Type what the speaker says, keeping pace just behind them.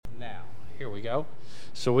Here we go.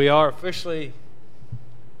 So we are officially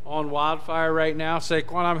on Wildfire right now.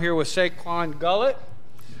 Saquon, I'm here with Saquon Gullett,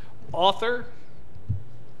 author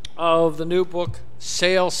of the new book,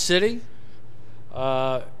 Sail City.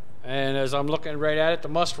 And as I'm looking right at it, the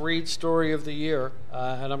must-read story of the year.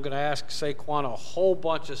 And I'm going to ask Saquon a whole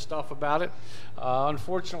bunch of stuff about it.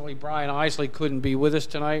 Unfortunately, Brian Isley couldn't be with us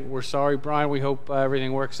tonight. We're sorry, Brian. We hope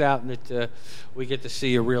everything works out and that we get to see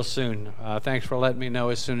you real soon. Thanks for letting me know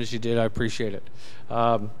as soon as you did. I appreciate it.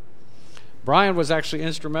 Brian was actually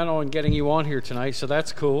instrumental in getting you on here tonight, so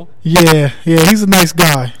that's cool. Yeah, he's a nice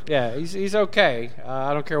guy. Yeah, he's okay.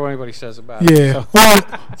 I don't care what anybody says about it. Yeah, so.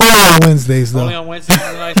 only on Wednesdays, though. Only on Wednesdays, he's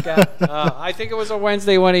a nice guy. I think it was a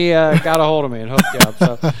Wednesday when he got a hold of me and hooked you up,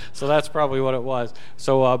 so that's probably what it was.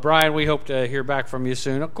 So, Brian, we hope to hear back from you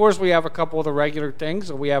soon. Of course, we have a couple of the regular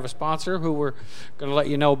things. We have a sponsor who we're going to let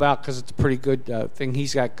you know about because it's a pretty good thing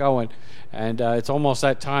he's got going. And it's almost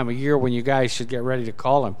that time of year when you guys should get ready to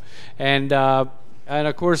call him. And of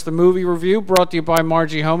course, the movie review brought to you by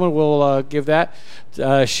Margie Homan. We'll give that.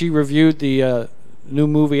 She reviewed the new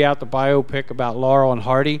movie out, the biopic about Laurel and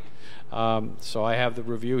Hardy. So I have the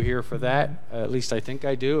review here for that. At least I think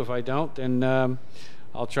I do. If I don't, then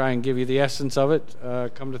I'll try and give you the essence of it,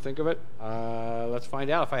 come to think of it. Let's find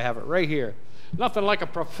out if I have it right here. Nothing like a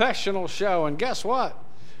professional show. And guess what?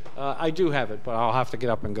 I do have it, but I'll have to get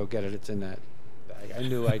up and go get it. It's in that bag. I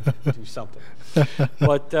knew I'd do something.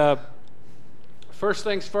 But first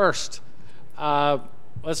things first,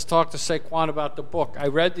 let's talk to Saquon about the book. I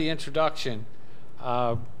read the introduction,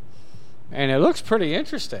 and it looks pretty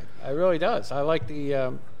interesting. It really does. I like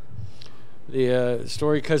the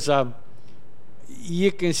story because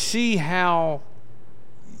you can see how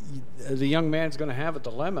the young man's going to have a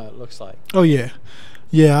dilemma, it looks like. Oh, yeah.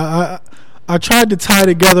 Yeah, I tried to tie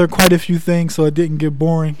together quite a few things so it didn't get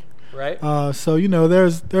boring. Right. So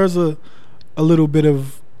there's a little bit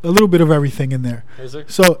of everything in there. Is there?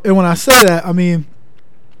 So, and when I say that, I mean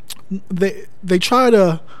they try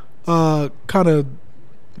to kind of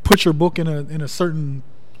put your book in a certain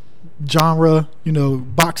genre,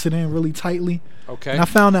 box it in really tightly. Okay. And I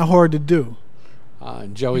found that hard to do.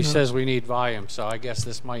 And Joey says we need volume, so I guess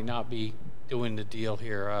this might not be doing the deal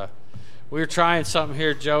here. We're trying something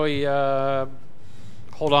here, Joey.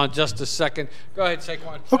 Hold on just a second. Go ahead,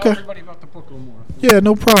 Saquon. Tell everybody about the book a little more. Yeah,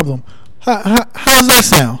 no problem. How does that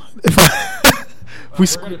sound? If we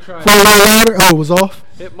we're going to try a little louder? Oh, it was off?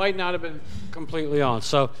 It might not have been completely on.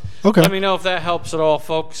 So okay. Let me know if that helps at all,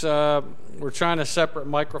 folks. We're trying a separate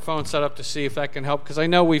microphone set up to see if that can help, because I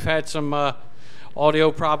know we've had some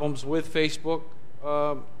audio problems with Facebook,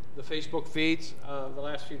 the Facebook feeds the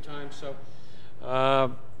last few times. So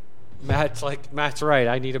Matt's right.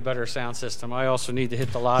 I need a better sound system. I also need to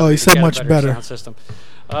hit the lottery. Oh, he said much better. Sound system.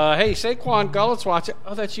 Hey, Saquon Gullett's watching.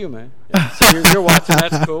 Oh, that's you, man. Yeah, so you're watching.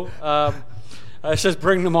 That's cool. It says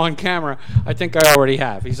bring them on camera. I think I already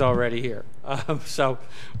have. He's already here. So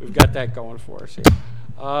we've got that going for us here.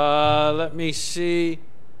 Let me see.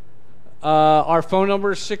 Our phone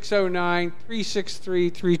number is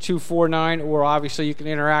 609-363-3249, or obviously you can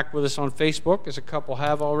interact with us on Facebook, as a couple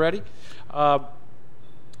have already.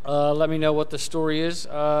 Let me know what the story is.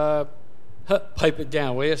 Pipe it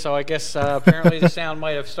down, will you? So I guess apparently the sound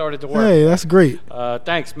might have started to work. Hey, that's great.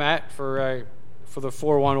 Thanks, Matt, for the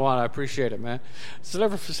 411. I appreciate it, man. Does it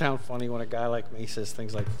ever sound funny when a guy like me says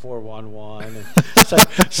things like 411? And it's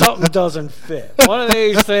like something doesn't fit. One of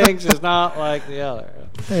these things is not like the other.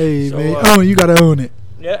 Hey, so, man. You got to own it.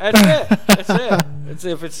 Yeah, that's it. That's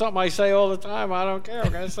it. If it's something I say all the time, I don't care.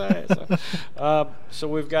 I'm going to say it. So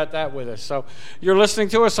we've got that with us. So you're listening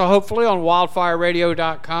to us, so hopefully on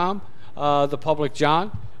wildfireradio.com, the Public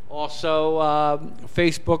John. Also,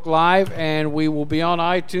 Facebook Live, and we will be on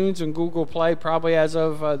iTunes and Google Play probably as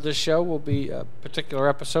of this show. Will be a particular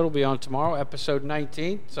episode will be on tomorrow, episode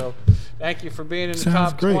 19. So thank you for being in the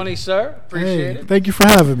top 20, sir. Appreciate it. Thank you for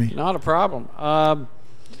having me. Not a problem. I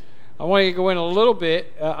want you to go in a little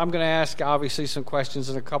bit. I'm going to ask, obviously, some questions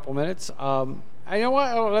in a couple minutes. You know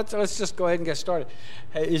what? Let's just go ahead and get started.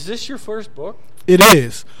 Hey, is this your first book? It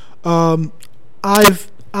is.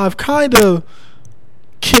 I've kind of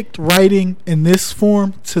kicked writing in this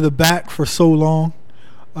form to the back for so long,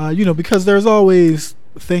 because there's always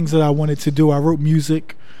things that I wanted to do. I wrote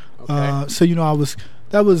music, okay. So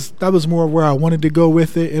that was more where I wanted to go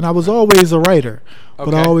with it, and I was always a writer,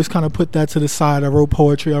 but I always kind of put that to the side. I wrote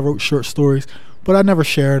poetry, I wrote short stories, but I never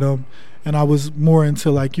shared them, and I was more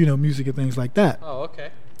into music and things like that. Oh,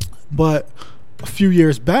 okay. But a few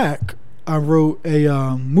years back, I wrote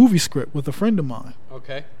a movie script with a friend of mine.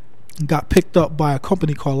 Okay. Got picked up by a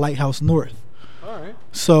company called Lighthouse North. All right.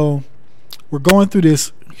 So we're going through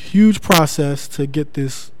this huge process to get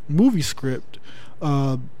this movie script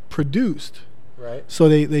produced. Right. So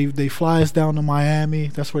they fly us down to Miami.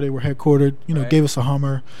 That's where they were headquartered. Gave us a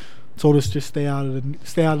Hummer, told us just stay out of the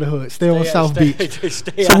hood, stay on South Beach.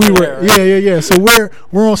 So we were yeah. So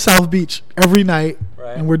we're on South Beach every night,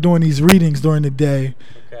 right. And we're doing these readings during the day,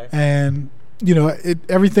 okay. And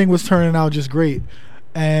everything was turning out just great,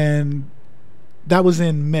 and that was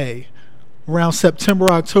in May. Around September,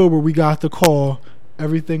 October, we got the call.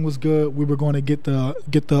 Everything was good. We were going to get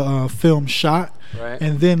the film shot, right.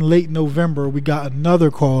 And then late November, we got another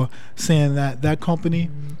call saying that company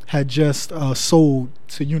had just sold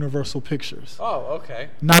to Universal Pictures. Oh, okay.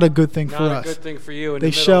 Not a good thing for us. Not a good thing for you. They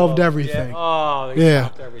shelved everything. Yeah. Oh, they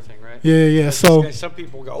shelved everything, right? Yeah. So some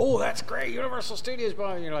people go, "Oh, that's great, Universal Studios,"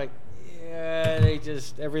 and you're like, "Yeah, they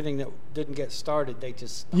just everything that didn't get started, they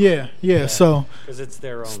just stopped." Yeah. So because it's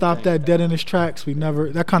their own. Stop that dead in its tracks. We never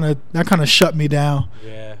that kind of shut me down.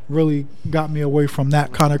 Yeah. Really got me away from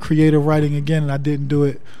that kind of creative writing again, and I didn't do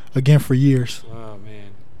it again for years. Oh man.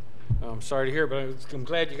 I'm sorry to hear, but I'm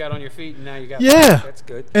glad you got on your feet and now you got. Yeah. Back. That's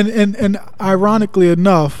good. And ironically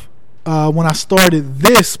enough, when I started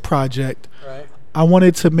this project, right. I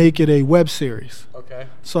wanted to make it a web series. Okay.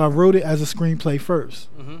 So I wrote it as a screenplay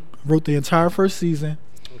first. Mm-hmm. Wrote the entire first season.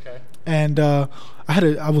 Okay. And I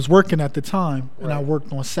was working at the time, and right. I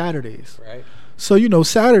worked on Saturdays. Right. So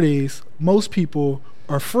Saturdays, most people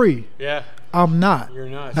are free. Yeah. I'm not. You're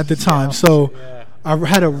not at the time. Yeah. So yeah. I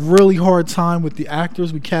had a really hard time with the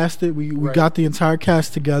actors. We casted. We right. got the entire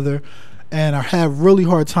cast together, and I had really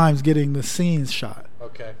hard times getting the scenes shot.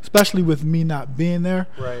 Okay. Especially with me not being there.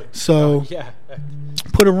 Right. So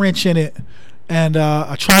put a wrench in it. And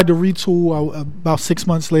I tried to retool. About 6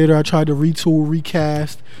 months later, I tried to retool,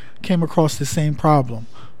 recast. Came across the same problem.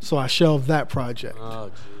 So I shelved that project.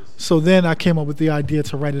 Oh, jeez. So then I came up with the idea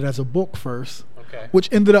to write it as a book first. Okay. Which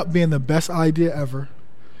ended up being the best idea ever.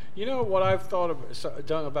 You know what I've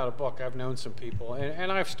done about a book? I've known some people,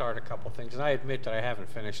 and I've started a couple things, and I admit that I haven't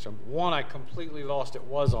finished them. One, I completely lost. It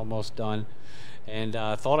was almost done, and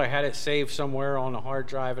thought I had it saved somewhere on a hard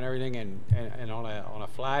drive and everything, and on a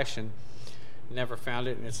flash, and never found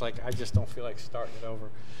it. And it's like I just don't feel like starting it over.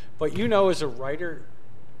 But as a writer,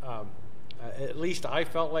 at least I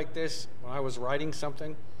felt like this when I was writing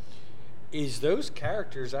something. Is those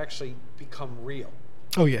characters actually become real?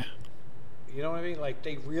 Oh yeah. You know what I mean? Like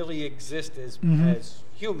they really exist as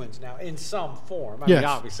humans now in some form. I yes. mean,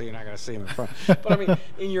 obviously you're not going to see them in front, but I mean,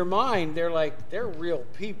 in your mind, they're real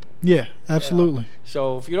people. Yeah, absolutely.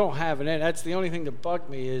 So if you don't have an end, that's the only thing that bugged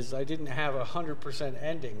me is I didn't have 100%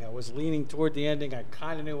 ending. I was leaning toward the ending. I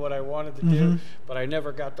kind of knew what I wanted to do, but I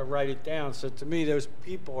never got to write it down. So to me, those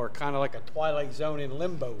people are kind of like a Twilight Zone in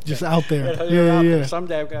limbo. Just out there. Yeah.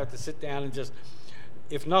 Someday I'm going to have to sit down and just,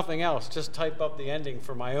 if nothing else, just type up the ending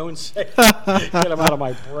for my own sake. Get them out of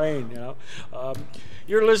my brain,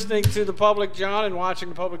 You're listening to The Public John and watching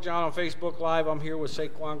The Public John on Facebook Live. I'm here with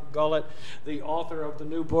Saquon Gullett, the author of the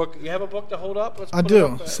new book. You have a book to hold up? I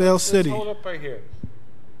do. Sail City. Let's hold up right here.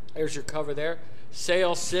 There's your cover there.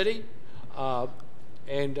 Sail City. It's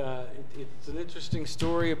an interesting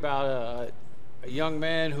story about a young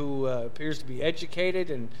man who appears to be educated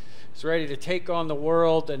and is ready to take on the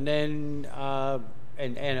world and then...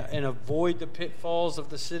 And avoid the pitfalls of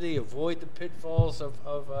the city, avoid the pitfalls of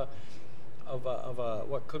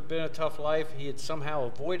what could have been a tough life. He had somehow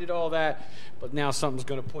avoided all that, but now something's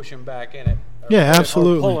going to push him back in it.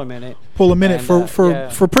 Absolutely. Or pull him in it. Pull him in it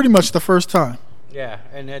for pretty much the first time. Yeah,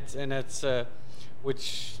 and that's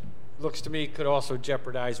which looks to me could also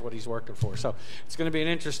jeopardize what he's working for. So it's going to be an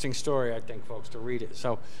interesting story, I think, folks, to read it.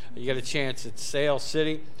 So you get a chance. It's Sail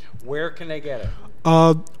City. Where can they get it?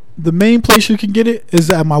 The main place you can get it is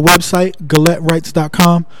at my website,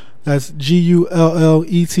 GullettWrites.com. That's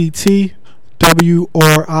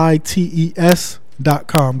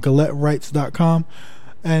GullettWrites.com, GullettWrites.com.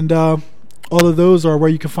 And all of those are where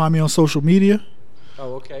you can find me on social media.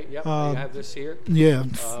 Oh, okay. Yep. I have this here. Yeah.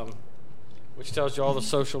 Which tells you all the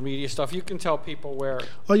social media stuff. You can tell people where.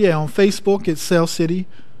 Oh, yeah. On Facebook, it's Sail City.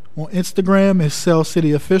 On Instagram, it's Sail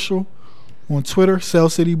City Official. On Twitter, Sail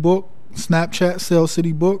City Book. Snapchat, Sail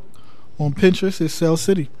City Book. On Pinterest, it's Sail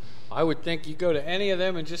City. I would think you go to any of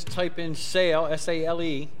them and just type in Sail,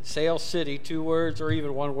 S-A-L-E, Sail City, 2 words or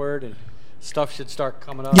even 1 word, and stuff should start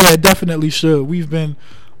coming up. Yeah, it definitely should. We've been,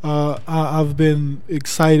 I've been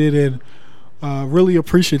excited and really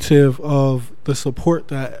appreciative of the support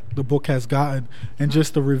that the book has gotten, and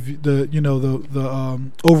just the review,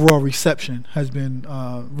 the overall reception has been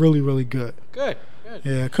really, really good. Good.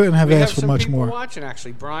 Yeah, couldn't have asked for much more. We have some people watching,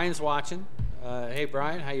 actually. Brian's watching. Hey,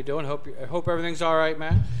 Brian, how you doing? Hope everything's all right,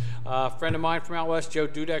 man. Friend of mine from out west, Joe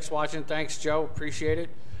Dudek's watching. Thanks, Joe. Appreciate it.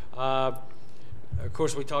 Of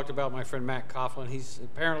course, we talked about my friend Matt Coughlin.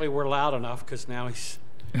 Apparently we're loud enough because now he's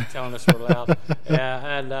telling us we're loud.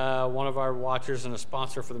 And one of our watchers and a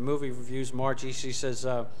sponsor for the movie reviews, Margie, she says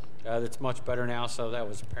it's much better now. So that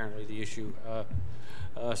was apparently the issue.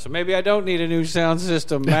 So maybe I don't need a new sound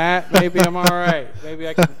system, Matt. Maybe I'm all right. Maybe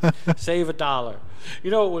I can save $1.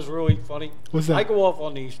 You know what was really funny? What's that? I go off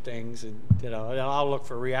on these things, and I'll look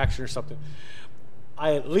for a reaction or something.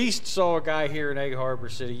 I at least saw a guy here in Egg Harbor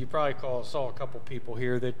City. You probably saw a couple people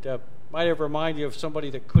here that might have reminded you of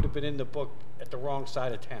somebody that could have been in the book at the wrong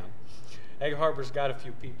side of town. Egg Harbor's got a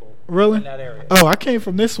few people in that area. Oh, I came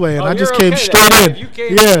from this way, and I just okay came straight in.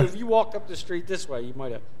 If you walked up the street this way, you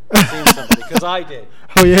might have seen somebody, because I did.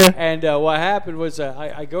 Oh, yeah? And what happened was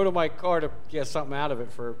I go to my car to get something out of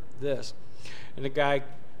it for this, and the guy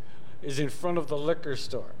is in front of the liquor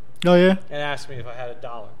store. Oh, yeah? And asked me if I had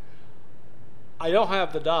 $1. I don't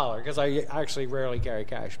have the $1 because I actually rarely carry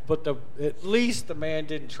cash. But at least the man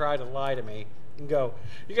didn't try to lie to me and go,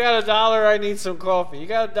 "You got $1? I need some coffee. You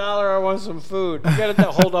got $1? I want some food." You got to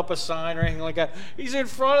hold up a sign or anything like that. He's in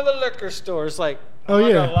front of the liquor store. It's like, I'm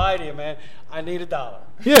not gonna lie to you, man. I need $1.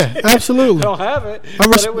 Yeah, absolutely. I don't have it,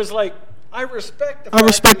 but it was like, I respect the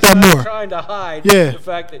fact that he's more. Trying to hide the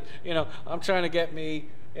fact that I'm trying to get me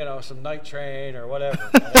some night train or whatever.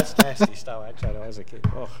 That's nasty stuff. I tried it as a kid.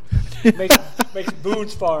 Oh, makes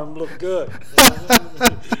Boone's Farm look good.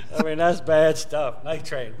 I mean, that's bad stuff. Night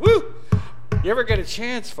train. Woo! You ever get a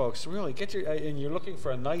chance, folks? Really get and you're looking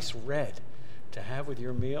for a nice red to have with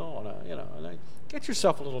your meal on get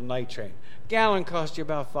yourself a little night train. Gallon costs you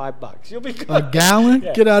about $5. You'll be good. A gallon?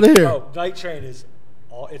 Yeah. Get out of here. Oh, night train is.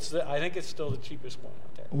 I think it's still the cheapest one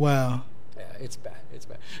out there. Wow. Yeah, it's bad. It's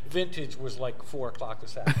bad. Vintage was like 4 o'clock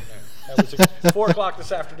this afternoon. 4 o'clock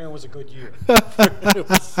this afternoon was a good year.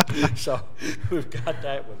 So we've got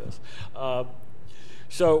that with us.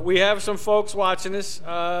 So we have some folks watching this.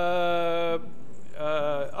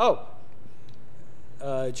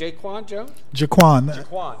 Jaquan Jones?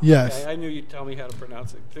 Jaquan. Yes. Okay, I knew you'd tell me how to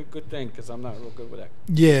pronounce it. Good thing, because I'm not real good with that.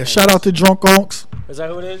 Yeah. Shout out to Drunk Onks. Is that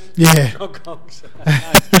who it is? Yeah. Drunk Onks.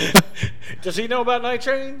 Does he know about Night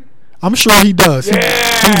Train? I'm sure he does.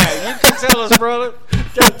 Yeah, you can tell us, brother.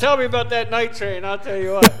 Tell me about that Night Train. I'll tell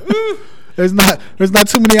you what. Woo. There's not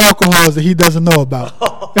too many alcohols that he doesn't know about.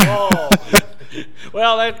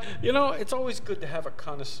 Well, it's always good to have a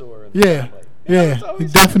connoisseur in the family.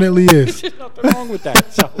 It definitely is. There's nothing wrong with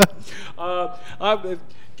that. So,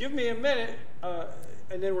 give me a minute,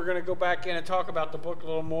 and then we're going to go back in and talk about the book a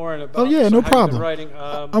little more and about. No problem. Writing.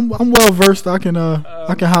 I'm well versed. I can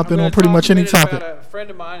hop in on pretty much any topic. About a friend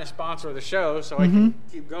of mine, a sponsor of the show, so I can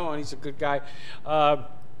keep going. He's a good guy.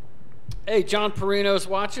 Hey, John Perino's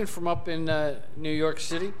watching from up in New York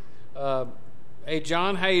City. Hey,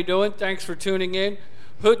 John, how you doing? Thanks for tuning in.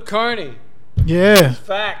 Hood Carney. Yeah.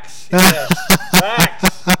 Facts. Yes.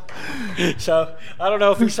 Facts. So I don't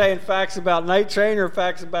know if he's saying facts about Night Train or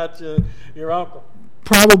facts about your uncle.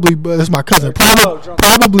 Probably, but it's my cousin.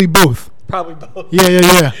 Probably both. Probably both.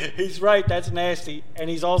 Yeah. He's right. That's nasty, and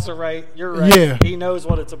he's also right. You're right. Yeah. He knows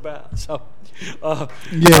what it's about. So,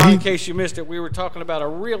 in case you missed it, we were talking about a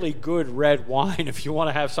really good red wine. If you want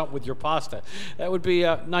to have something with your pasta, that would be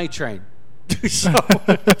Night Train. So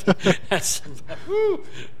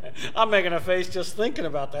I'm making a face just thinking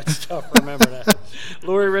about that stuff. Remember that.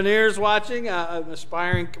 Lori Rainier's watching, an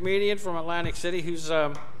aspiring comedian from Atlantic City who's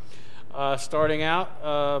starting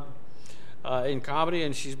out in comedy,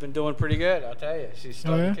 and she's been doing pretty good. I'll tell you, she's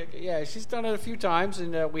starting to kick it. Yeah, she's done it a few times,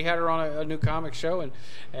 and we had her on a new comic show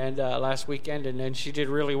and last weekend, and she did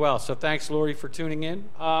really well. So thanks, Lori, for tuning in.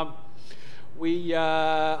 I'm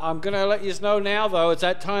going to let you know now, though, it's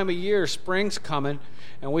that time of year. Spring's coming,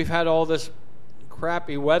 and we've had all this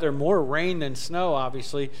crappy weather, more rain than snow,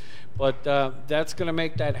 obviously, but that's going to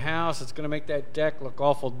make that house, it's going to make that deck look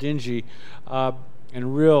awful dingy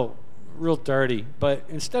and real dirty. But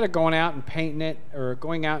instead of going out and painting it or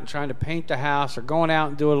going out and trying to paint the house or going out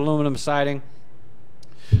and doing aluminum siding,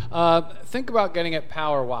 think about getting it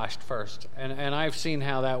power washed first, and I've seen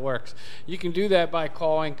how that works. You can do that by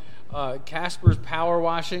calling Casper's Power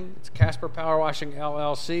Washing. It's Casper Power Washing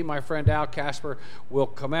LLC. My friend Al Casper will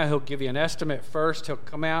come out. He'll give you an estimate first. He'll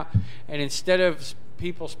come out, and instead of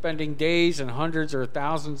people spending days and hundreds or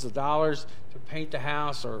thousands of dollars to paint the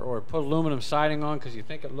house or put aluminum siding on because you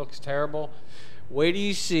think it looks terrible, Wait till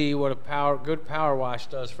you see what a good power wash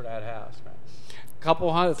does for that house, man.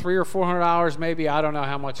 Couple hundred, $300 or $400 maybe. I don't know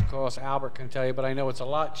how much it costs. Albert can tell you, but I know it's a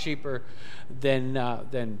lot cheaper than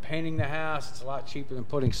painting the house. It's a lot cheaper than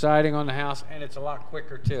putting siding on the house, and it's a lot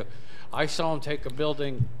quicker too. I saw him take a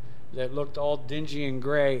building that looked all dingy and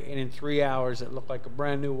gray, and in 3 hours it looked like a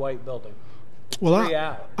brand new white building.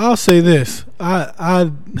 Well, I'll say this: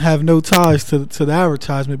 I have no ties to the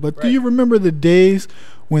advertisement, but do you remember the days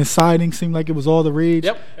when siding seemed like it was all the rage?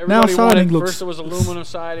 Yep. Now siding looks. First it was aluminum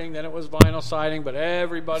siding, then it was vinyl siding, but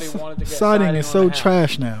everybody wanted to get siding is so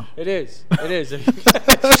trash now. It is.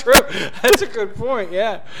 It's true. That's a good point.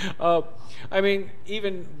 Yeah. I mean,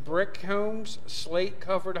 even brick homes, slate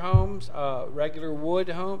covered homes, regular wood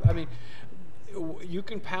homes. I mean, you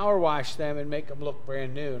can power wash them and make them look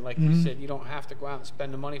brand new. And like you said, you don't have to go out and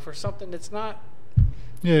spend the money for something that's not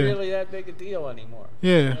really that big a deal anymore.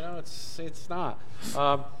 Yeah. You know, it's not.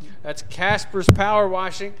 That's Casper's Power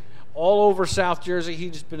Washing all over South Jersey.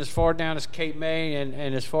 He's just been as far down as Cape May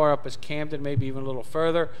and as far up as Camden, maybe even a little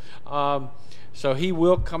further. So he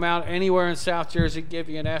will come out anywhere in South Jersey, give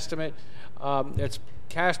you an estimate. It's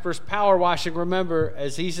Casper's Power Washing. Remember,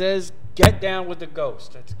 as he says, get down with the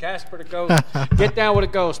ghost. It's Casper the Ghost. Get down with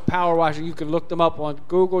the ghost. Power Washing. You can look them up on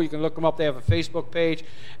Google. You can look them up. They have a Facebook page.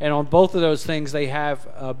 And on both of those things, they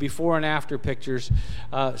have before and after pictures.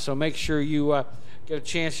 So make sure you get a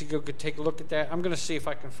chance. You go take a look at that. I'm going to see if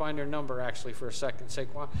I can find their number, actually, for a second,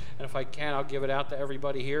 Saquon. And if I can, I'll give it out to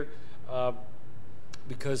everybody here.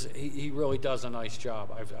 Because he really does a nice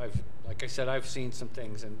job. I've like I said, I've seen some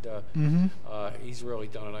things, and he's really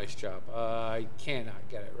done a nice job. I cannot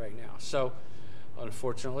get it right now, so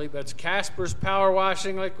unfortunately, but it's Casper's Power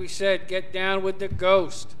Washing. Like we said, get down with the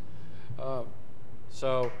ghost.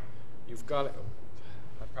 So you've got it.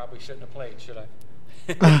 I probably shouldn't have played, should I?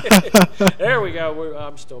 There we go.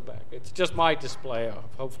 I'm still back. It's just my display.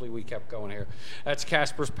 Hopefully we kept going here. That's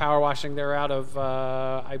Casper's Power Washing. They're out of,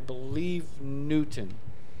 I believe, Newton,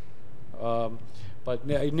 but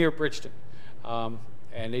near Bridgeton.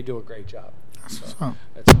 And they do a great job. So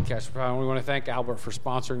that's Casper's Power. We want to thank Albert for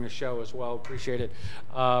sponsoring the show as well. Appreciate it.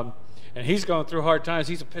 And he's going through hard times.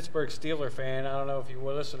 He's a Pittsburgh Steelers fan. I don't know if you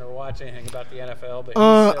listen or watch anything about the NFL, but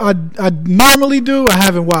I normally do. I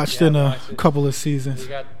haven't watched in a couple of seasons. You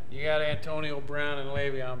got Antonio Brown and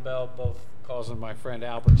Le'Veon Bell both causing my friend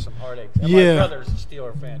Albert some heartache. And my brother's a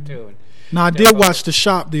Steelers fan too. And now I did watch The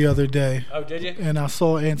Shop the other day. Oh, did you? And I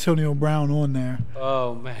saw Antonio Brown on there.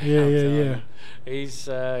 Oh man. Yeah. He's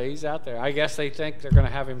out there. I guess they think they're going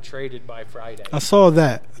to have him traded by Friday. I saw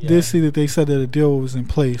that. Yeah. Did see that they said that a deal was in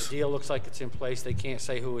place. The deal looks like it's in place. They can't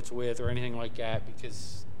say who it's with or anything like that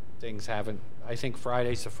because things haven't. I think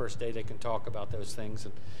Friday's the first day they can talk about those things,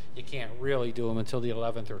 and you can't really do them until the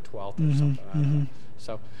 11th or 12th or something. I don't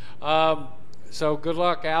know. So good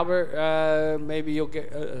luck, Albert. Maybe you'll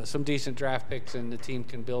get some decent draft picks, and the team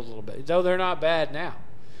can build a little bit. Though they're not bad now,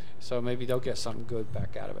 so maybe they'll get something good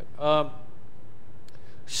back out of it.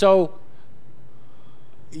 So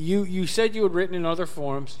you said you had written in other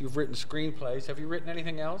forums. You've written screenplays. Have you written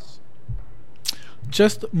anything else?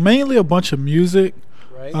 Just mainly a bunch of music,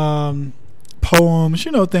 right? Poems,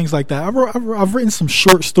 things like that. I've written some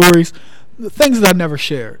short stories, things that I never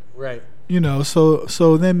shared. Right.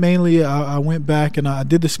 So then mainly I went back and I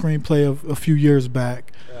did the screenplay of a few years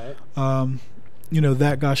back. Right.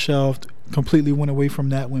 That got shelved. Completely went away from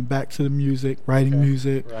that. Went back to the music, writing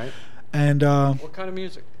music. Right. And what kind of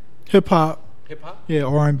music? Hip hop. Hip hop? Yeah,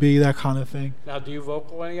 R&B, that kind of thing. Now, do you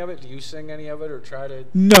vocal any of it? Do you sing any of it, or try to?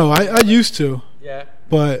 No, I used to. Yeah.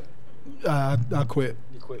 But I quit.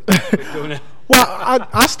 You quit doing it. Well,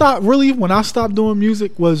 I stopped really. When I stopped doing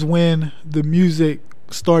music was when the music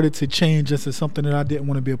started to change into something that I didn't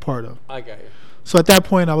want to be a part of. I got you. So at that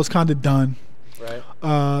point, I was kind of done.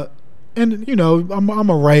 Right. And I'm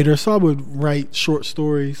a writer, so I would write short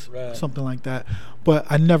stories, something like that. But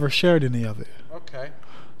I never shared any of it. Okay.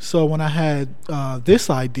 So when I had this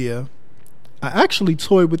idea, I actually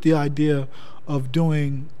toyed with the idea of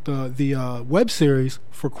doing the web series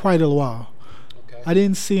for quite a while. Okay. I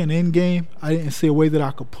didn't see an end game. I didn't see a way that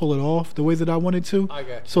I could pull it off the way that I wanted to. I got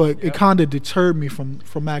you. So it kind of deterred me from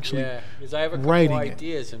actually writing it. Yeah, because I have a couple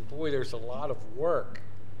ideas, and boy, there's a lot of work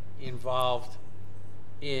involved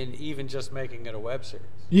in even just making it a web series.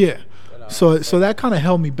 Yeah. So that kind of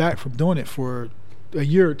held me back from doing it for a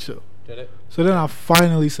year or two. Did it? So then I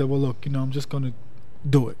finally said, well, look, I'm just going to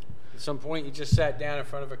do it. At some point, you just sat down in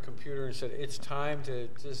front of a computer and said, it's time to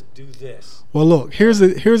just do this. Well, look, here's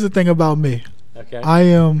the thing about me. Okay. I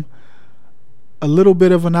am a little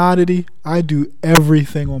bit of an oddity. I do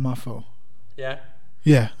everything on my phone. Yeah?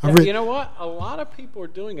 Yeah. You know what? A lot of people are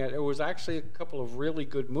doing it. There was actually a couple of really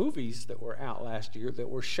good movies that were out last year that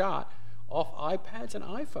were shot off iPads and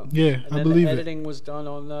iPhones. Yeah, and I then believe the it. editing was done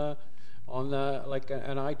on like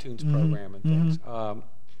an iTunes program and things.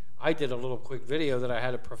 I did a little quick video that I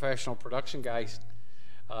had a professional production guy.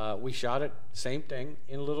 We shot it, same thing,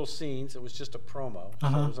 in little scenes. It was just a promo. So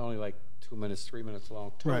it was only like 2 minutes, 3 minutes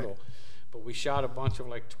long total. Right. But we shot a bunch of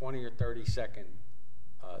like 20 or 30 second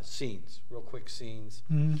scenes, real quick scenes.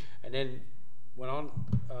 And then went on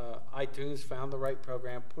iTunes, found the right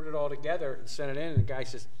program, put it all together and sent it in. And the guy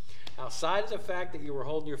says, outside of the fact that you were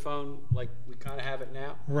holding your phone like we kind of have it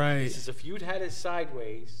now, Right. he says, if you'd had it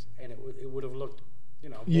sideways and it would have looked,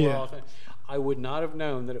 more often, I would not have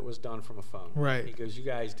known that it was done from a phone. Right. He goes, you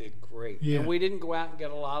guys did great. Yeah. And we didn't go out and get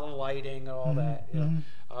a lot of lighting and all that.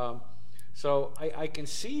 So I can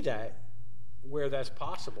see that where that's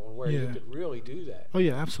possible and where you could really do that. Oh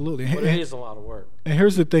yeah, absolutely. But it is a lot of work. And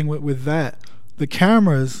here's the thing with that: the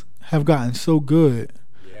cameras have gotten so good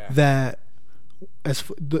that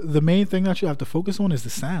the main thing that you have to focus on is the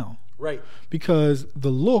sound. Right. Because the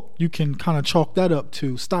look, you can kind of chalk that up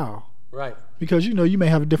to style. Right. Because you may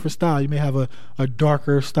have a different style. You may have a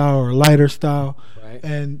darker style or a lighter style, right.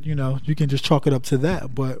 And you can just chalk it up to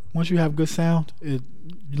that. But once you have good sound,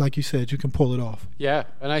 like you said, you can pull it off. Yeah,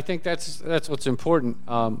 and I think that's what's important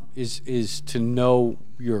is to know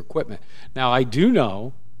your equipment. Now I do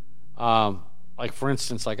know, like for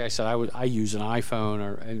instance, like I said, I use an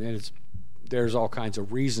iPhone, and there's all kinds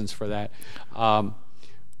of reasons for that.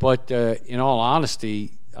 But in all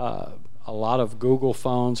honesty, a lot of Google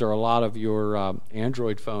phones or a lot of your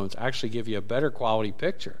Android phones actually give you a better quality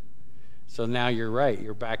picture. So now you're right.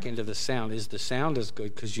 You're back into the sound. Is the sound as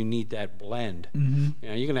good? Because you need that blend.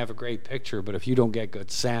 You can have a great picture, but if you don't get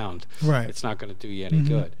good sound, right. It's not going to do you any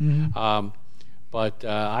good. But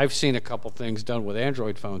I've seen a couple things done with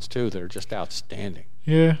Android phones too that are just outstanding.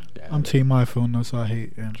 Yeah. I'm team iPhone though, so I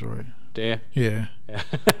hate Android. Do you? Yeah.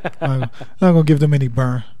 I'm not gonna give them any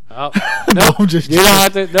burn. Oh, No, nope. I'm just You don't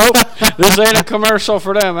have to. Nope. This ain't a commercial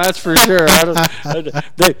for them. That's for sure.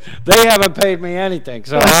 They haven't paid me anything,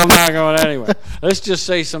 so I'm not going anywhere. Let's just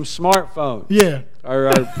say some smartphones. Yeah.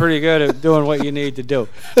 Are pretty good at doing what you need to do.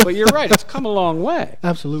 But you're right. It's come a long way.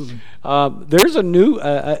 Absolutely. There's a new.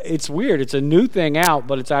 It's weird. It's a new thing out,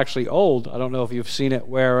 but it's actually old. I don't know if you've seen it.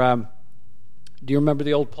 Where do you remember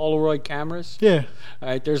the old Polaroid cameras? Yeah. All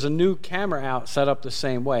right, there's a new camera out set up the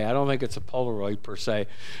same way. I don't think it's a Polaroid per se,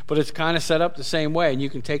 but it's kind of set up the same way, and you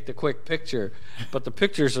can take the quick picture, but the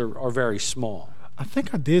pictures are very small. I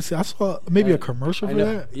think I did see. I saw maybe a commercial for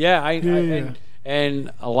that. Yeah,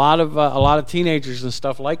 and a lot of teenagers and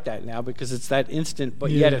stuff like that now because it's that instant, but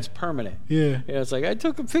yet it's permanent. Yeah. It's like I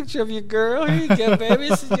took a picture of your girl. Here you go, baby.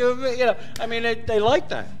 This is your, I mean, they like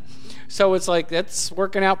that. So it's like that's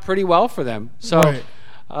working out pretty well for them. So Right.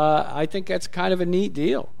 I think that's kind of a neat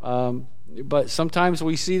deal. But sometimes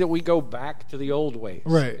we see that we go back to the old ways,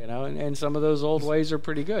 Right. And some of those old ways are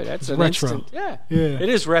pretty good. That's an retro. instant, yeah, Yeah. it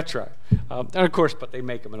is retro. And of course, but they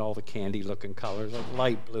make them in all the candy-looking colors, like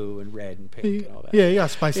light blue and red and pink and all that. Yeah, you got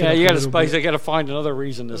to spice it up. Yeah, you got to a little spice. bit. They got to find another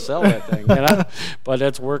reason to sell that thing, But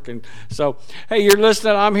that's working. So, hey, you're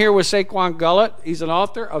listening. I'm here with Saquon Gullett. He's an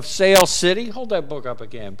author of Sale City. Hold that book up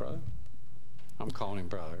again, brother. I'm calling him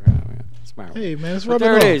brother. It's my Hey, man, it's but rubbing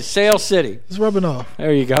there off. it is, Sale City. It's rubbing off.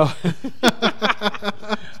 There you go.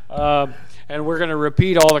 And we're going to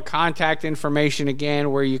repeat all the contact information again,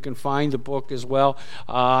 where you can find the book as well.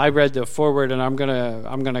 I read the foreword, and I'm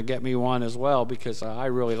gonna get me one as well because I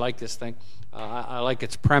really like this thing. I like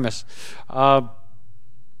its premise.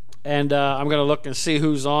 And I'm going to look and see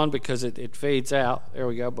who's on because it fades out. There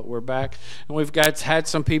we go, but we're back. And we've had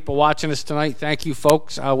some people watching us tonight. Thank you,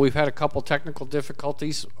 folks. We've had a couple technical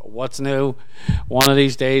difficulties. What's new? One of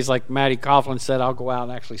these days, like Matty Coughlin said, I'll go out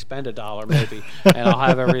and actually spend $1 maybe, and I'll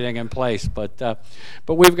have everything in place. But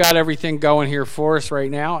we've got everything going here for us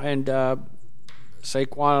right now. And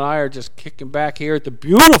Saquon and I are just kicking back here at the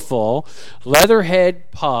beautiful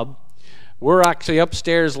Leatherhead Pub. We're actually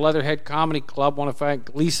upstairs, Leatherhead Comedy Club. Want to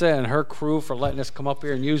thank Lisa and her crew for letting us come up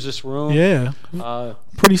here and use this room. Yeah.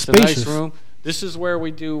 Pretty it's spacious. a nice room. This is where we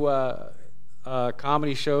do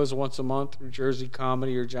comedy shows once a month, New Jersey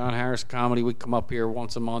Comedy or John Harris Comedy. We come up here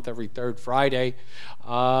once a month, every third Friday.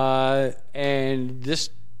 And this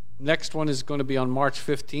next one is going to be on March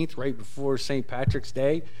 15th, right before St. Patrick's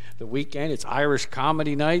Day, the weekend. It's Irish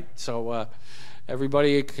Comedy Night, so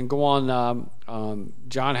everybody can go on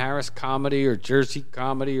John Harris Comedy or Jersey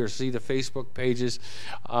Comedy or see the Facebook pages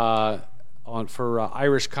for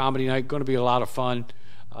Irish Comedy Night. Going to be a lot of fun.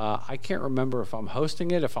 I can't remember if I'm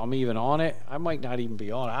hosting it, if I'm even on it. I might not even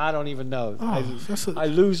be on it. I don't even know. I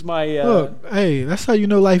lose my. Look, hey, that's how you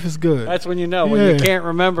know life is good. That's when you know when you can't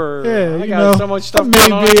remember. Yeah, I got so much stuff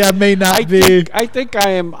going on. Maybe I may not be. I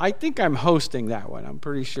think I'm hosting that one. I'm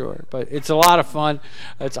pretty sure, but it's a lot of fun.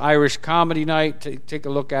 It's Irish Comedy Night. Take a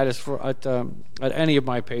look at us at any of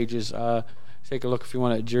my pages. Take a look if you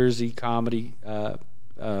want at Jersey Comedy or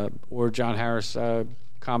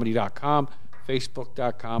JohnHarrisComedy.com.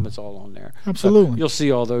 Facebook.com, it's all on there. Absolutely. So you'll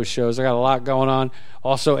see all those shows. I got a lot going on.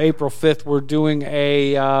 Also, April 5th, we're doing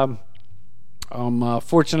I'm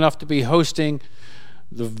fortunate enough to be hosting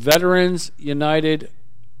the Veterans United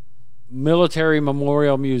Military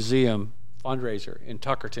Memorial Museum fundraiser in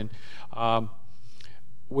Tuckerton,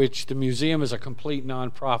 which the museum is a complete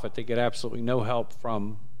nonprofit. They get absolutely no help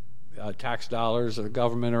from tax dollars or the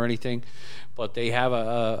government or anything, but they have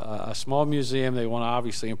a small museum. They want to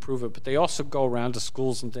obviously improve it, but they also go around to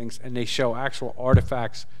schools and things, and they show actual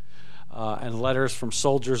artifacts and letters from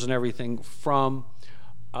soldiers and everything from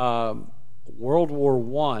World War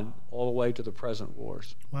I all the way to the present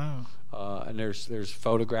wars. Wow. And there's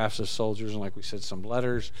photographs of soldiers and, like we said, some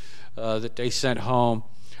letters that they sent home,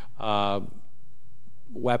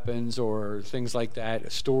 weapons or things like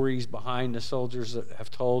that, stories behind the soldiers that have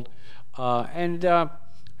told,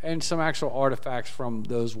 and some actual artifacts from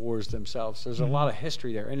those wars themselves. There's a lot of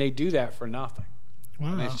history there, and they do that for nothing.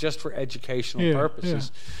 Wow. And it's just for educational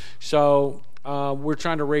purposes. Yeah. So we're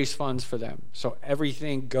trying to raise funds for them. So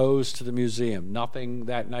everything goes to the museum. Nothing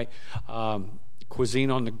that night.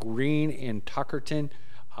 Cuisine on the Green in Tuckerton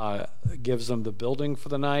gives them the building for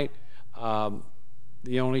the night.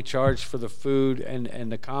 The only charge for the food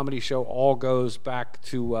and the comedy show all goes back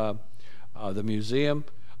to the museum.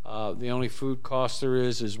 The only food cost there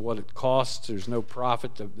is what it costs. There's no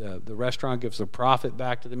profit. The restaurant gives the profit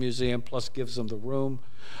back to the museum, plus gives them the room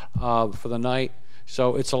for the night.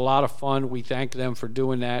 So it's a lot of fun. We thank them for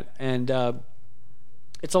doing that. And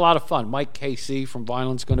it's a lot of fun. Mike Casey from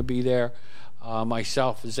Vineland's going to be there.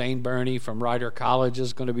 Myself, Zane Burney from Rider College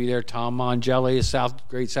is going to be there. Tom Mongelli, a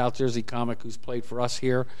great South Jersey comic who's played for us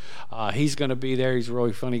here. He's going to be there. He's a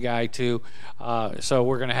really funny guy, too. So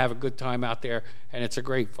we're going to have a good time out there, and it's a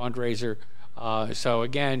great fundraiser. So,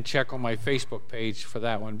 again, check on my Facebook page for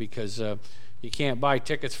that one because you can't buy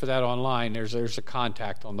tickets for that online. There's a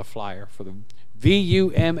contact on the flyer for the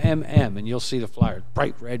VUMMM, and you'll see the flyer,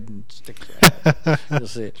 bright red and stick red. You'll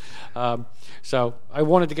see it. So I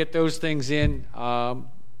wanted to get those things in, and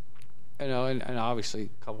obviously a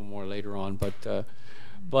couple more later on. But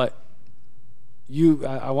I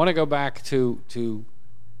want to go back to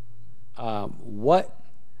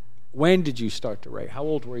when did you start to write? How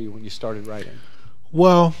old were you when you started writing?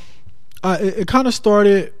 Well, it kind of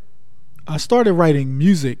started. I started writing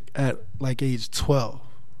music at like age 12.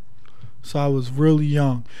 So I was really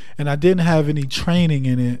young, and I didn't have any training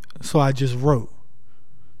in it, so I just wrote.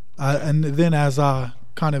 And then as I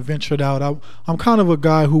kind of ventured out, I'm kind of a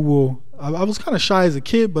guy who I was kind of shy as a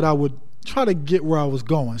kid, but I would try to get where I was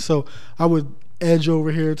going. So I would edge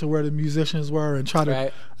over here to where the musicians were and try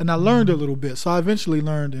to, and I learned a little bit. So I eventually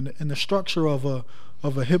learned, and the structure of a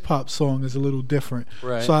hip hop song is a little different.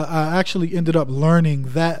 Right. So I actually ended up learning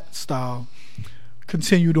that style,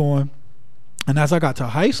 continued on, and as I got to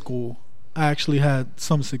high school, I actually had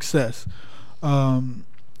some success. And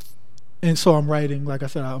so I'm writing, like I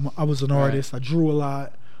said, I was an artist. I drew a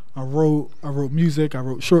lot. I wrote music. I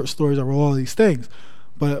wrote short stories. I wrote all these things.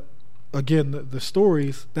 But again, the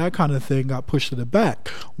stories, that kind of thing got pushed to the back.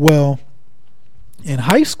 Well, in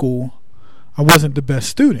high school, I wasn't the best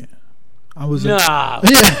student. I was look,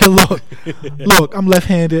 I'm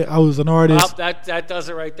left-handed. I was an artist. Well, that does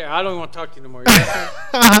it right there. I don't even want to talk to you no more.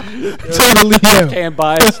 Totally left-hand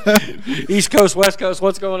bias. East Coast, West Coast,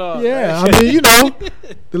 what's going on? Yeah, right? I mean,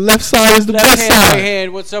 the left side is the best side. Right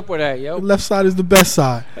hand, what's up with that, yo? The left side is the best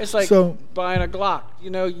side. It's like buying a Glock.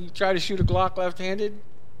 You try to shoot a Glock left-handed,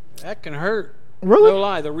 that can hurt. Really? No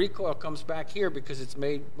lie. The recoil comes back here because it's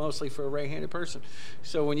made mostly for a right-handed person.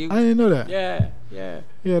 So when you... I didn't know that. Yeah.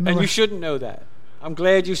 No, and you shouldn't know that. I'm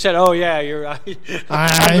glad you said, oh, yeah, you're right.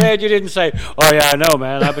 I'm glad you didn't say, oh, yeah, I know,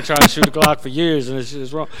 man. I've been trying to shoot a Glock for years, and it's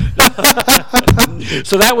just wrong.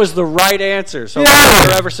 So that was the right answer. So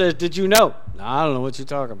whoever ever says, did you know? No, I don't know what you're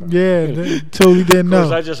talking about. Yeah, totally didn't know.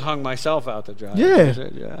 Because I just hung myself out to dry.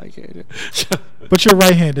 Yeah. I can't. But you're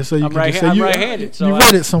right-handed, so you can just say I'm right-handed. So you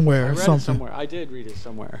read it somewhere or something. It somewhere. I did read it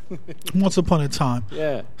somewhere. Once upon a time.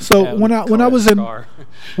 Yeah. So when I was in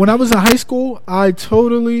high school, I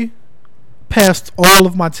totally passed all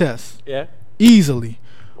of my tests. Yeah. Easily.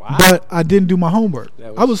 Wow. but I didn't do my homework.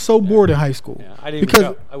 I was so bored in high school. Yeah, I didn't because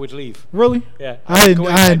go. I would leave. Really? Yeah, I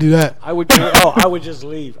didn't do that. I would go, I would just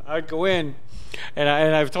leave. I would go in, and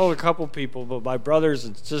I've told a couple people, but my brothers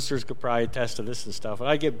and sisters could probably attest to this and stuff. And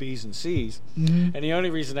I get B's and C's, and the only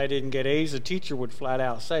reason I didn't get A's, the teacher would flat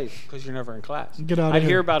out say, because you're never in class. Get out of I'd here.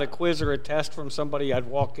 hear about a quiz or a test from somebody. I'd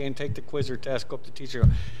walk in, take the quiz or test, go up to the teacher, go,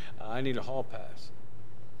 I need a hall pass.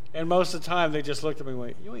 And most of the time, they just looked at me and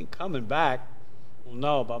went, you ain't coming back. Well,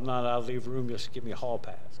 no, but I'm not allowed to leave the room. Just give me a hall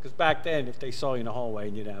pass. Because back then, if they saw you in the hallway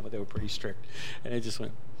and you didn't have it, they were pretty strict. And they just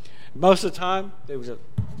went. Most of the time, they would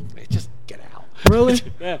just get out. Really?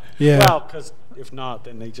 Yeah. Yeah. Well, because if not,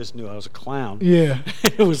 then they just knew I was a clown. Yeah.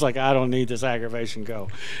 It was like, I don't need this aggravation. Go.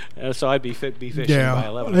 So I'd be fishing by Yeah,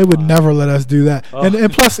 11 they would o'clock. never let us do that. Oh.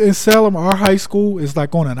 And plus, in Salem, our high school is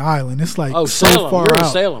like on an island. It's like so Salem. far You're in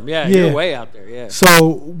out. Salem. Yeah, Yeah. you're way out there. Yeah.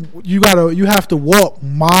 So you have to walk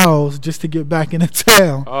miles just to get back into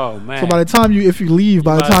town. Oh, man. So by the time if you leave,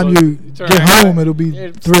 by the might as time well you turn get around. home, it'll be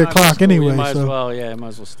It's 3 time for o'clock school. anyway. You might So as well, yeah, might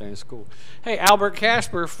as well stay in school. Hey, Albert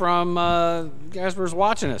Casper from Casper's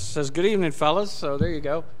watching us. Says, good evening, fellas. So there you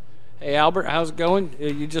go. Hey, Albert, how's it going?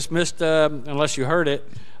 You just missed, unless you heard it,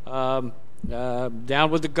 Down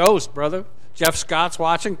with the Ghost, brother. Jeff Scott's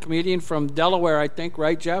watching, comedian from Delaware, I think,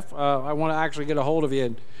 right, Jeff? I want to actually get a hold of you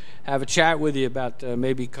and have a chat with you about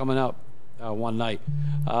maybe coming up one night.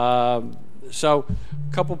 So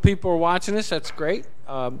a couple people are watching us. That's great.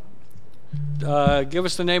 Give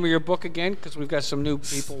us the name of your book again, because we've got some new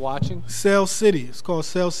people watching. Sail City. It's called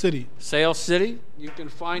Sail City. Sail City. You can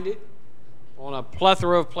find it on a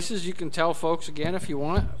plethora of places. You can tell folks again if you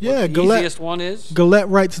want. Yeah, what the easiest one is.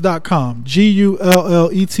 GullettWrites.com.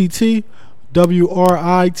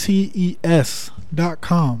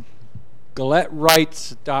 GullettWrites.com.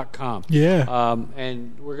 GullettWrites.com. Yeah.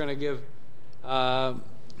 And we're going to give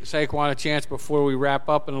Saquon a chance before we wrap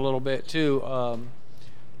up in a little bit, too.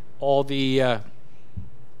 All the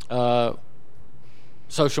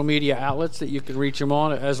social media outlets that you can reach him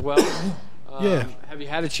on as well. Yeah. Have you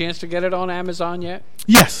had a chance to get it on Amazon yet?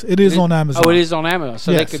 Yes, it is on Amazon. Oh, it is on Amazon.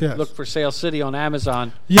 So Yes, they could yes. look for Sail City on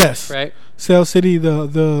Amazon. Yes. Right? Sail City,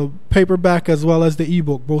 the paperback as well as the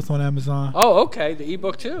ebook, both on Amazon. Oh, okay. The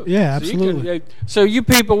ebook too. Yeah, So absolutely. so you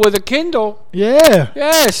people with a Kindle, Yeah.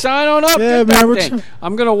 yeah, sign on up. Yeah, Get man, that we're thing.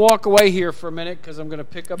 I'm going to walk away here for a minute because I'm going to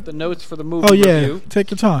pick up the notes for the movie Oh yeah, review. take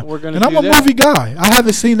your time. We're gonna and I'm do a that. movie guy. I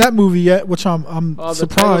haven't seen that movie yet, which I'm The title's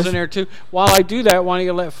surprised. in there too. While I do that, why don't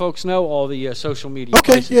you let folks know all the social media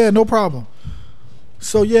Okay, places? yeah, no problem.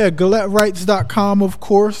 So yeah, GullettWrites.com, of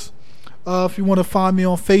course. If you want to find me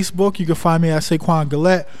on Facebook, you can find me at Saquon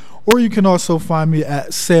Gullett, or you can also find me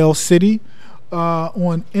at Sail City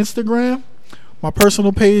on Instagram. My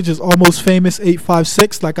personal page is Almost Famous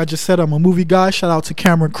 856. Like I just said, I'm a movie guy. Shout out to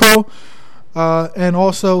Cameron Crowe, and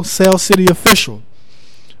also Sail City Official.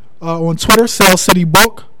 On Twitter, Sail City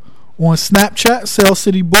Book. On Snapchat, Sail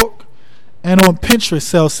City Book. And on Pinterest,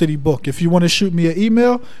 Sail City Book. If you want to shoot me an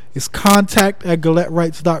email, it's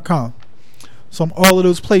contact@GullettWrites.com. So I'm all of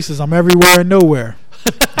those places. I'm everywhere and nowhere.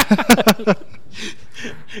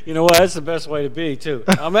 You know what? That's the best way to be too.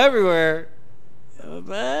 I'm everywhere,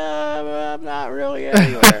 but I'm not really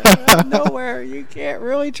anywhere. I'm nowhere. You can't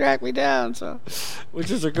really track me down. So, which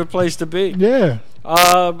is a good place to be. Yeah.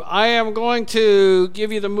 I am going to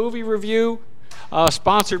give you the movie review,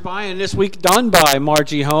 sponsored by and this week done by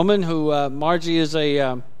Margie Homan, who Margie is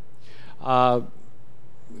a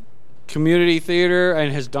community theater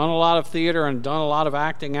and has done a lot of theater and done a lot of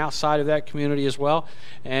acting outside of that community as well,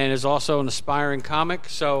 and is also an aspiring comic.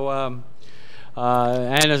 So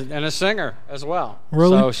and a singer as well.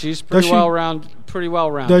 Really? So she's pretty well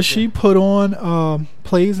rounded. Does she put on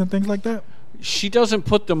plays and things like that? She doesn't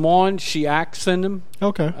put them on. She acts in them.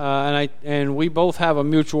 Okay. And we both have a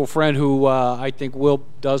mutual friend who I think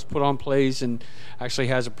does put on plays and actually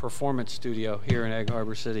has a performance studio here in Egg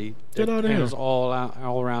Harbor City that Get out of handles here.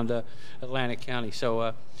 all around Atlantic County.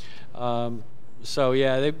 So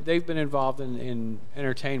yeah, they've been involved in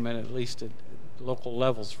entertainment at least at local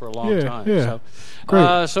levels for a long time. Yeah. So,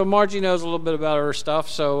 Great. So Margie knows a little bit about her stuff.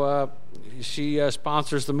 So she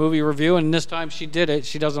sponsors the movie review, and this time she did it.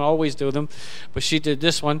 She doesn't always do them, but she did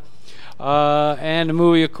this one. And the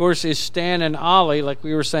movie, of course, is Stan and Ollie. Like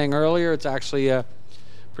we were saying earlier, it's actually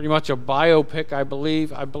pretty much a biopic, I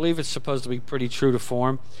believe. I believe it's supposed to be pretty true to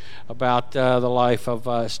form about the life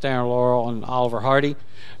of Stan Laurel and Oliver Hardy.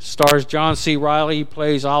 Stars John C. Reilly, he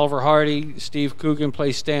plays Oliver Hardy. Steve Coogan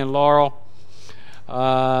plays Stan Laurel.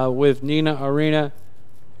 With Nina Arena,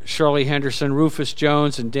 Shirley Henderson, Rufus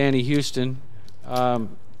Jones, and Danny Houston.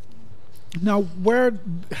 Now, where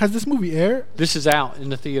has this movie aired? This is out in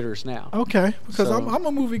the theaters now. Okay, because So- I'm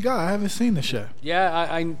a movie guy. I haven't seen this yet. Yeah,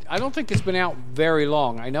 I don't think it's been out very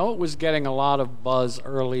long. I know it was getting a lot of buzz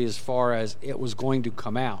early as far as it was going to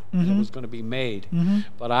come out. It was going to be made.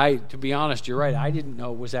 But to be honest, you're right. I didn't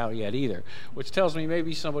know it was out yet either, which tells me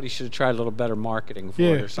maybe somebody should have tried a little better marketing for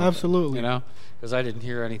it or something. Absolutely. You know, because I didn't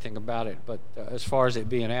hear anything about it. But as far as it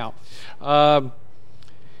being out.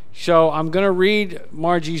 So I'm going to read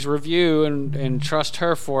Margie's review and trust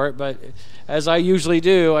her for it. But as I usually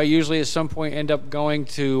do, I usually at some point end up going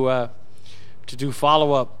to do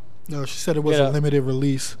follow-up. No, she said it was a limited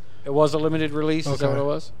release. It was a limited release? Is that what Okay. it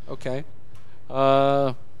was? Okay.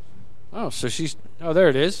 So she's... Oh, there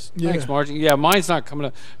it is. Yeah. Thanks, Margie. Yeah, mine's not coming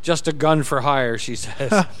up. Just a gun for hire, she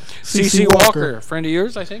says. CC CC Walker. Walker. Friend of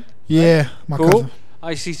yours, I think? Yeah, my Cool. cousin.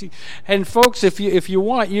 ICC. And folks, if you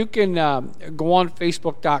want, you can go on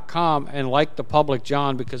Facebook.com and like The Public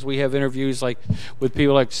John, because we have interviews like with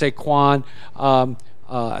people like Saquon,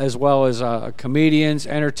 as well as comedians,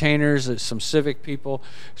 entertainers, some civic people.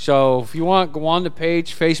 So if you want, go on the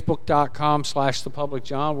page, Facebook.com/The Public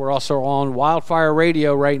John. We're also on Wildfire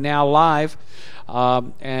Radio right now live.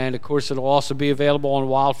 And of course, it'll also be available on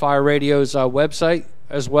Wildfire Radio's website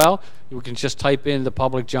as well. You can just type in The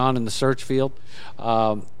Public John in the search field.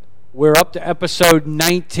 We're up to episode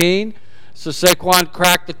 19. So Saquon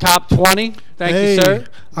cracked the top 20. Thank you, sir.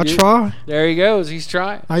 I try. There he goes. He's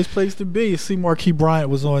trying. Nice place to be. See, Marquis Bryant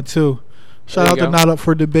was on too. Shout There out you to go. Not Up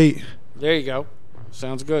for Debate. There you go.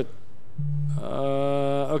 Sounds good.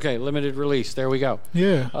 Okay, limited release. There we go.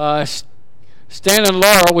 Yeah. Stan and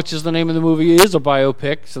Laurel, which is the name of the movie, is a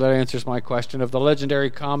biopic, so that answers my question, of the legendary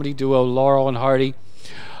comedy duo Laurel and Hardy.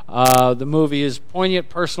 The movie is a poignant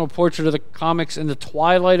personal portrait of the comics in the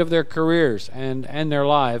twilight of their careers and their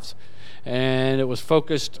lives. And it was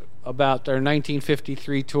focused about their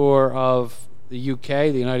 1953 tour of the UK,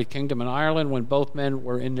 the United Kingdom, and Ireland, when both men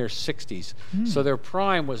were in their 60s. So their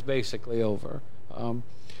prime was basically over.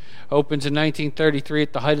 Opens in 1933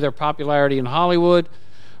 at the height of their popularity in Hollywood.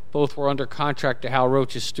 Both were under contract to Hal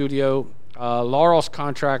Roach's studio. Laurel's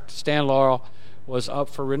contract, Stan Laurel, was up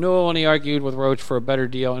for renewal, and he argued with Roach for a better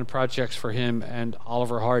deal and projects for him and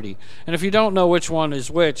Oliver Hardy. And if you don't know which one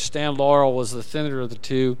is which, Stan Laurel was the thinner of the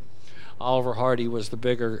two. Oliver Hardy was the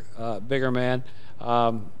bigger man.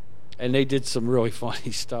 And they did some really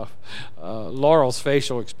funny stuff. Laurel's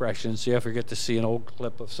facial expressions, you ever get to see an old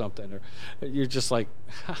clip of something, or you're just like,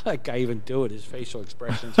 how did that guy even do it? His facial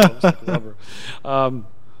expressions almost like rubber.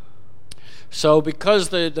 So because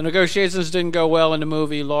the negotiations didn't go well in the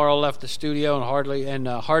movie, Laurel left the studio and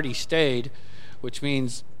Hardy stayed, which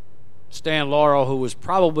means Stan Laurel, who was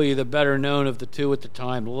probably the better known of the two at the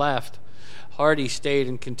time, left. Hardy stayed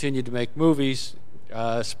and continued to make movies.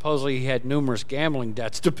 Supposedly he had numerous gambling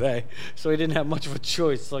debts to pay, so he didn't have much of a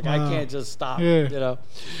choice. Like, I can't just stop,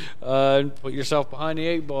 and put yourself behind the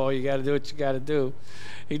 8 ball. You got to do what you got to do.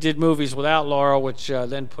 He did movies without Laurel, which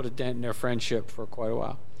then put a dent in their friendship for quite a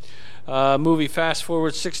while. Movie fast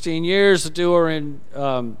forward 16 years, the duo are in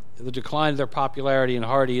the decline of their popularity, and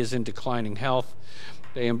Hardy is in declining health.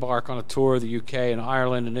 They embark on a tour of the UK and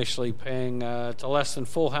Ireland, initially paying to less than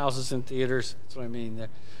full houses in theaters. That's what I mean.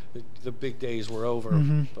 The big days were over,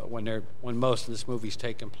 but when most of this movie's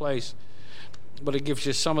taking place. But it gives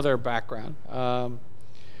you some of their background.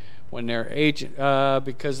 When their agent,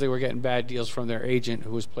 because they were getting bad deals from their agent,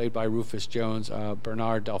 who was played by Rufus Jones,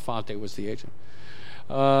 Bernard Del Fonte was the agent.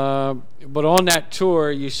 But on that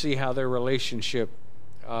tour, you see how their relationship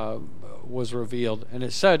was revealed. And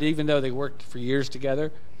it said, even though they worked for years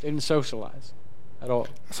together, they didn't socialize at all.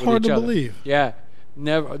 It's hard to believe. Yeah.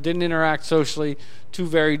 Never didn't interact socially. Two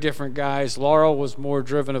very different guys. Laurel was more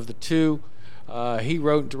driven of the two. He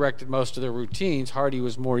wrote and directed most of their routines. Hardy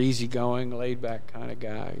was more easygoing, laid-back kind of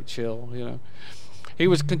guy, chill, you know. He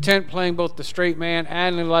was content playing both the straight man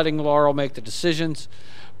and letting Laurel make the decisions.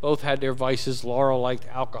 Both had their vices. Laurel liked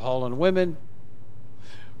alcohol and women.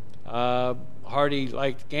 Hardy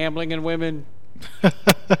liked gambling and women.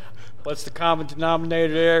 What's the common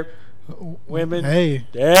denominator there? Women. Hey.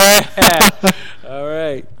 Yeah. All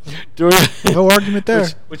right. No argument there.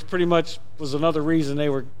 Which pretty much was another reason they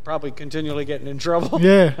were probably continually getting in trouble.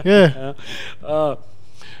 Yeah.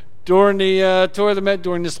 During the tour of the men,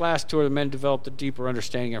 during this last tour, the men developed a deeper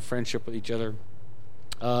understanding and friendship with each other.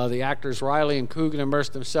 The actors Riley and Coogan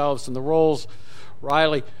immersed themselves in the roles.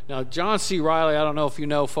 Now John C. Reilly, I don't know if you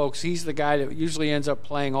know, folks, he's the guy that usually ends up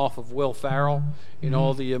playing off of Will Ferrell in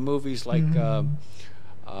all the movies like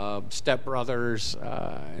Step Brothers,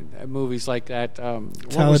 and movies like that.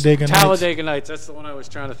 Talladega Nights. That's the one I was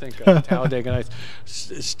trying to think of. Talladega Nights.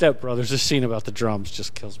 Step Brothers. The scene about the drums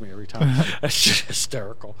just kills me every time. That's just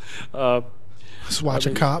hysterical. Just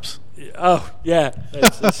watching Cops. Oh yeah,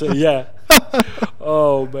 yeah.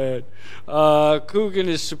 Oh man, Coogan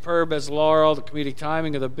is superb as Laurel. The comedic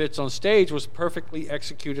timing of the bits on stage was perfectly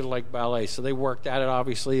executed like ballet. So they worked at it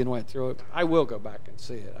obviously and went through it. I will go back and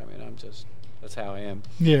see it. I mean, that's how I am.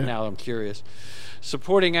 Yeah. Now I'm curious.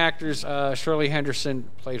 Supporting actors: Shirley Henderson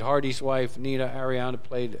played Hardy's wife. Nina Arianda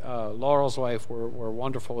played Laurel's wife. Were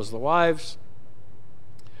wonderful as the wives.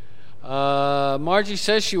 Margie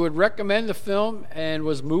says she would recommend the film and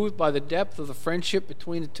was moved by the depth of the friendship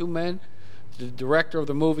between the two men. The director of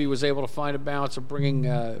the movie was able to find a balance of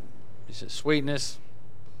bringing sweetness.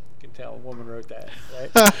 You can tell a woman wrote that,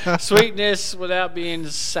 right? Sweetness without being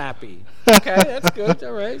sappy. Okay, that's good.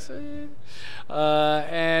 All right. So,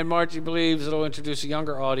 and Margie believes it'll introduce a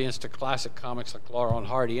younger audience to classic comics like Laurel and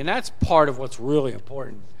Hardy. And that's part of what's really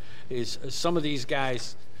important is some of these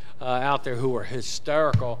guys out there who are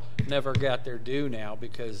hysterical never got their due now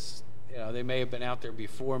because they may have been out there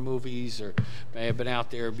before movies or may have been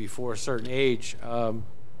out there before a certain age. I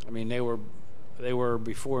mean, they were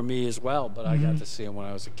before me as well, but I got to see them when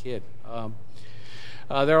I was a kid.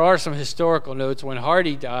 There are some historical notes. When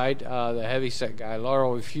Hardy died, the heavyset guy,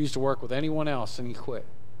 Laurel refused to work with anyone else, and he quit.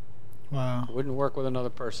 Wow. Wouldn't work with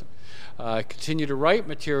another person. Continued to write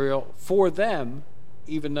material for them,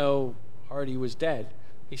 even though Hardy was dead.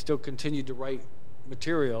 He still continued to write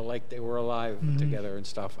material like they were alive together and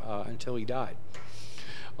stuff until he died.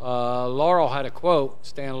 Laurel had a quote,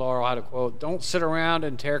 Stan Laurel had a quote, "Don't sit around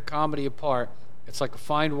and tear comedy apart. It's like a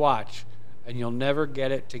fine watch, and you'll never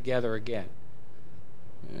get it together again."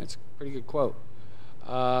 And it's a pretty good quote.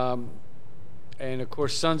 And, of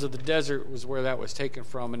course, Sons of the Desert was where that was taken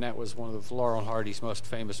from, and that was one of Laurel and Hardy's most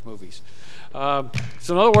famous movies. So,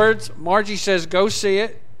 in other words, Margie says go see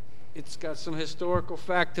it. It's got some historical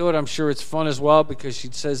fact to it. I'm sure it's fun as well because she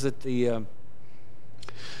says that they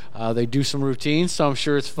do some routines, so I'm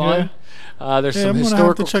sure it's fun. Yeah. There's some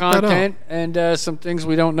historical content and some things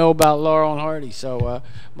we don't know about Laurel and Hardy, so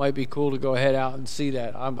might be cool to go ahead out and see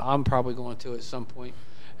that. I'm probably going to at some point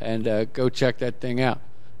and go check that thing out.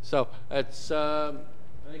 So that's I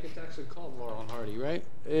think it's actually called Laurel and Hardy, right?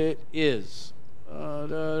 It is.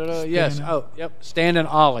 Yes. Oh, yep. Stan and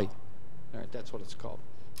Ollie. All right, that's what it's called.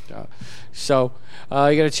 So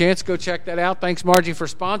you get a chance, go check that out. Thanks, Margie, for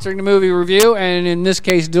sponsoring the movie review, and in this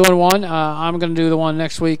case, doing one. I'm going to do the one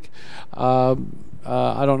next week. I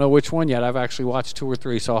don't know which one yet. I've actually watched 2 or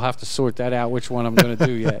 3, so I'll have to sort that out, which one I'm going to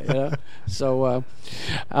do yet. So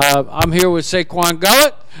I'm here with Saquon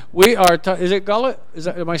Gullett. We are. Is it Gullett?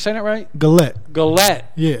 Am I saying it right? Gullett.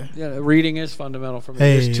 Yeah. Reading is fundamental for me.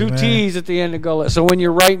 There's 2 T's at the end of Gullett. So when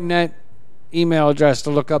you're writing that email address to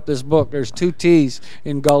look up this book, there's 2 T's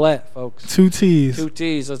in Gullett, folks. 2 T's. 2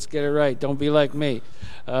 T's. Let's get it right. Don't be like me.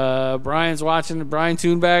 Brian's watching. Brian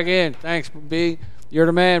tuned back in. Thanks, B. You're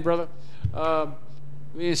the man, brother.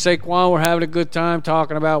 Me and Saquon, we're having a good time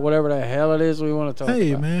talking about whatever the hell it is we want to talk about.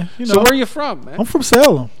 Hey, man. So where are you from, man? I'm from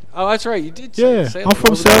Salem. Oh, that's right. You did say Salem. I'm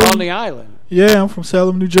from Salem. On the island. Yeah, I'm from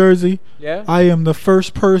Salem, New Jersey. Yeah? I am the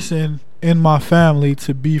first person in my family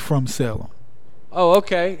to be from Salem. Oh,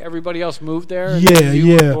 okay. Everybody else moved there?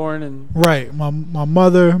 Yeah. Were born in... Right. My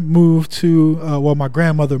mother moved to, my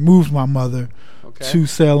grandmother moved my mother to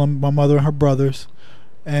Salem, my mother and her brothers.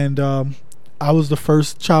 And I was the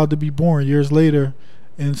first child to be born years later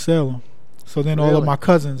in Salem. So then all of my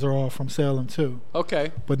cousins are all from Salem too.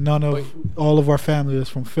 Okay. But all of our family is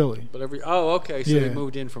from Philly. But okay. So they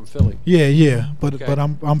moved in from Philly. Yeah. But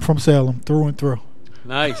I'm from Salem through and through.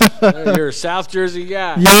 Nice. You're a South Jersey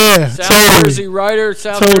guy. Yeah, South Jersey writer,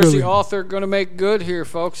 South Jersey author, going to make good here,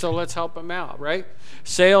 folks. So let's help him out, right?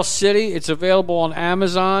 Sale City. It's available on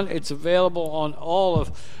Amazon. It's available on all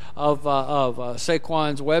of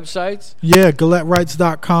Saquon's websites. Yeah,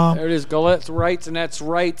 GullettWrites.com. There it is, Gullett Writes, and that's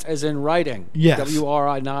writes as in writing. Yes.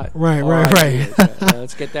 W-R-I, not right.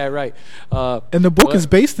 Let's get that right. And the book is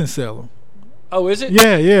based in Salem. Oh, is it?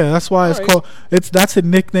 Yeah. That's why called. That's a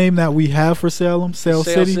nickname that we have for Salem, Sale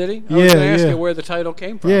City. City. I was going to ask you where the title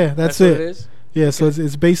came from. Yeah, that's it. What it is. Yeah, so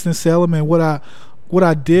it's based in Salem, and what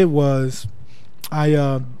I did was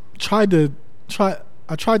I tried to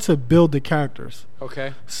build the characters.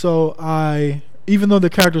 Okay. So even though the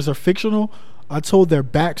characters are fictional, I told their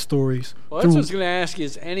backstories. Well, that's what I was going to ask you.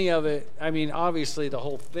 Is any of it? I mean, obviously the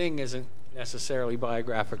whole thing isn't necessarily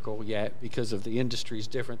biographical yet because of the industry is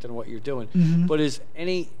different than what you're doing. Mm-hmm. But is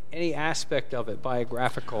any aspect of it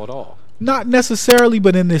biographical at all? Not necessarily,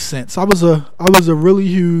 but in this sense, I was a really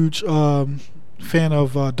huge fan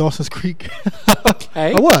of Dawson's Creek.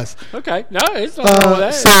 Okay. I was. Okay. No, it's not wrong with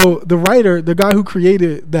that. So the writer, the guy who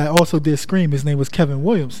created that, also did Scream. His name was Kevin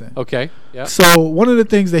Williamson. Okay. Yeah. So one of the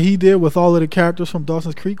things that he did with all of the characters from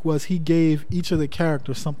Dawson's Creek was he gave each of the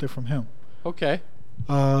characters something from him. Okay.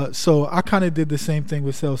 So I kind of did the same thing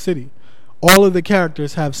with Cell City. All of the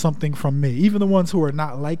characters have something from me. Even the ones who are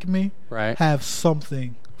not like me have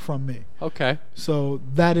something from me. Okay. So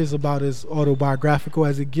that is about as autobiographical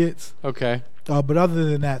as it gets. Okay. But other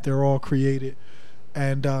than that, they're all created.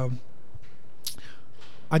 And I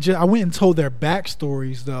went and told their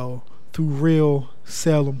backstories, though, through real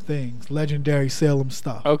Salem things, legendary Salem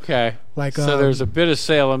stuff. Okay. Like so there's a bit of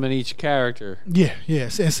Salem in each character. Yeah,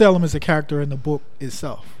 yes. And Salem is a character in the book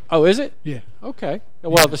itself. Oh, is it? Yeah. Okay.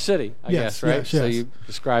 Well, the city, I guess, right? Yes, So yes. you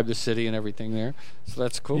describe the city and everything there. So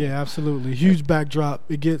that's cool. Yeah, absolutely. Huge backdrop.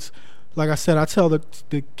 It gets, like I said, I tell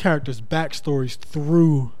the characters' backstories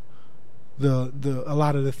through a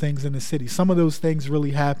lot of the things in the city. Some of those things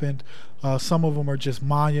really happened. Some of them are just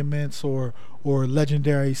monuments or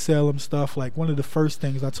legendary Salem stuff. Like one of the first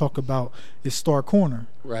things I talk about is Star Corner.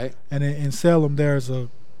 Right. And in Salem, there's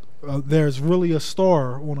really a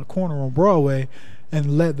star on a corner on Broadway,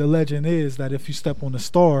 and the legend is that if you step on the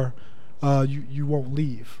star, you won't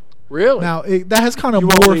leave. Really? Now that has kind of you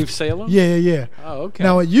morphed. Won't leave Salem? Yeah. Oh, okay.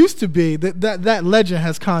 Now it used to be that legend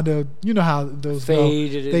has kind of, you know how those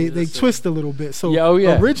faded. They twist a little bit. So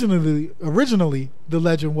originally the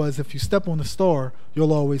legend was if you step on the star,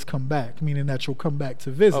 you'll always come back, meaning that you'll come back to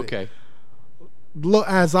visit. Okay.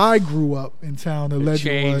 As I grew up in town, the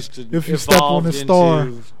legend was if you step on the star,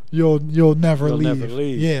 you'll never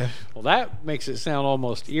leave. Yeah. Well, that makes it sound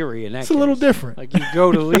almost eerie in that It's case. a little different. Like you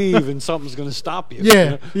go to leave and something's going to stop you.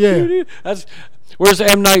 Yeah, yeah. Where's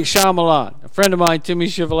M. Night Shyamalan? A friend of mine, Timmy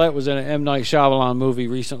Chevrolet, was in an M. Night Shyamalan movie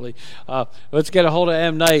recently. Let's get a hold of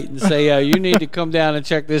M. Night and say, you need to come down and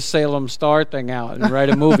check this Salem Star thing out and write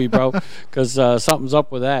a movie, bro, because something's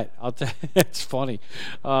up with that. I'll tell you, it's funny.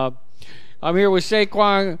 I'm here with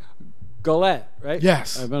Saquon Gillette, right?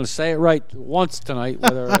 Yes. I'm going to say it right once tonight,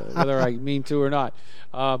 whether I mean to or not.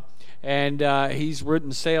 And he's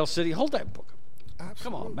written Sail City. Hold that book. Absolutely.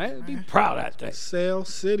 Come on, man. Be proud of that thing. Sail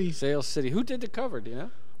City. Sail City. Who did the cover, do you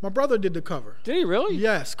know? My brother did the cover. Did he really?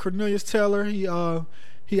 Yes. Cornelius Taylor. He's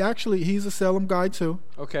a Salem guy too.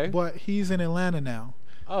 Okay. But he's in Atlanta now.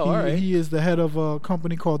 Oh, all right. He is the head of a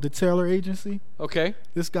company called the Taylor Agency. Okay.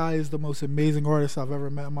 This guy is the most amazing artist I've ever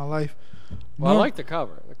met in my life. Well, I like the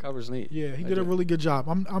cover. The cover's neat. Yeah, he did a really good job.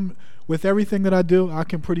 I'm with everything that I do, I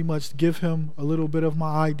can pretty much give him a little bit of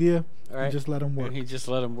my idea and just let him work. And he just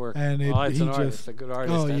let him work. And it's an artist, a good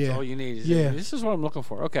artist. That's all you need. This is what I'm looking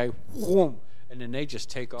for. Okay. Whoom. And then they just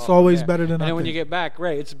take off. It's always better than nothing. And then when think. you get back,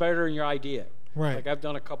 it's better than your idea. Right. Like I've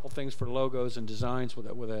done a couple things for logos and designs with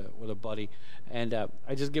a buddy, and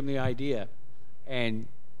I just give him the idea, and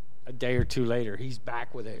a day or two later he's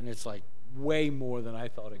back with it, and it's like way more than I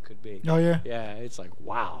thought it could be. Oh yeah. Yeah, it's like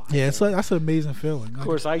wow. Yeah, that's an amazing feeling. Of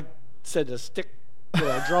course, I said a stick,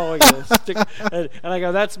 drawing a stick, and I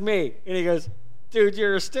go, "That's me," and he goes, "Dude,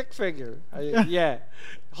 you're a stick figure." Yeah,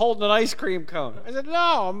 holding an ice cream cone. I said,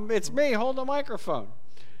 "No, it's me holding a microphone."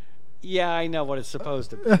 Yeah, I know what it's supposed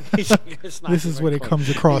to be. It's not this is what it comes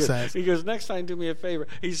across as. He goes, next time, do me a favor.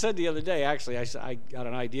 He said the other day, actually, I got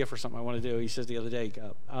an idea for something I want to do. He says the other day,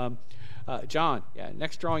 John,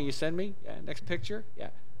 next drawing you send me, next picture,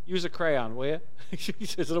 use a crayon, will you? He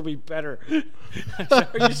says, it'll be better. I said,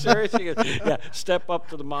 are you serious? He goes, yeah, step up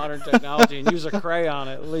to the modern technology and use a crayon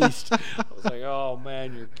at least. I was like, oh,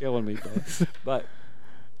 man, you're killing me, bro.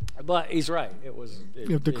 But he's right.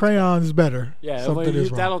 If the crayon's better, something is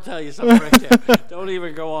wrong. That'll tell you something right there. Don't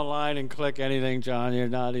even go online and click anything, John.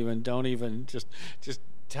 Don't even just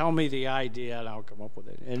tell me the idea and I'll come up with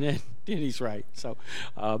it. And then he's right. So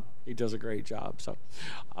he does a great job. So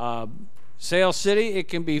Sail City, it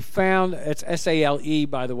can be found. It's SALE,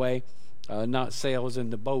 by the way, not sail as in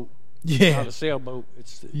the boat. Yeah, not a sailboat.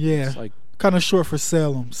 It's like kind of short for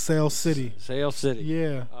Salem. Sail City. Sail City.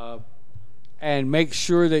 Yeah. And make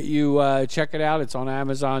sure that you check it out. It's on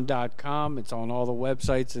Amazon.com. It's on all the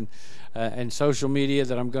websites and social media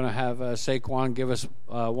that I'm going to have Saquon give us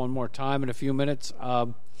one more time in a few minutes.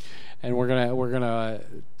 And we're gonna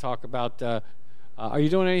talk about. Are you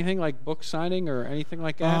doing anything like book signing or anything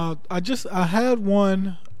like that? I had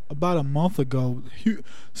one about a month ago.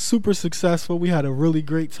 Super successful. We had a really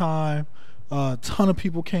great time. A ton of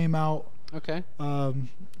people came out. Okay.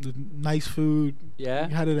 The nice food. Yeah.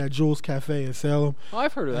 We had it at Jules Cafe in Salem. Oh,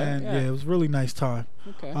 I've heard of that. And yeah, it was a really nice time.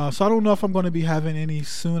 Okay. So I don't know if I'm going to be having any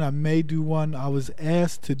soon. I may do one. I was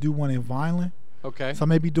asked to do one in Vineland. Okay. So I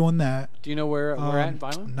may be doing that. Do you know where we're at in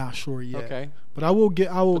Vineland? Not sure yet. Okay. But I will get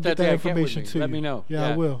Put that there, information get with to me. you. Let me know. Yeah,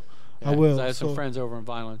 I will. Yeah, I will. I have some So- friends over in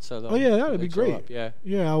Vineland, so Oh yeah, that'd be they'll show great. up. Yeah.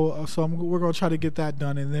 Yeah. We're gonna try to get that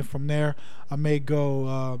done, and then from there, I may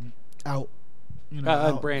go out.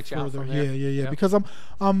 Out branch out further. from there. Yeah. Yeah. Because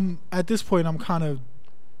I'm at this point, I'm kind of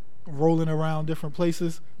rolling around different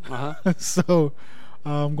places. Uh-huh. So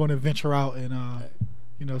I'm going to venture out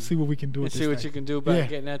and see what we can do. And with see this what thing. you can do about Yeah.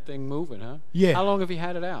 getting that thing moving, huh? Yeah. How long have you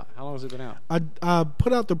had it out? How long has it been out? I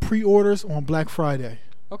put out the pre-orders on Black Friday.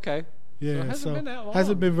 Okay. Yeah, So it hasn't been that long.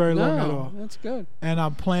 hasn't been very long at No, all. That's good. And I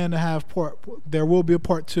plan to have there will be a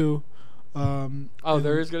part 2.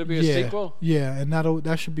 There is going to be a sequel? Yeah, and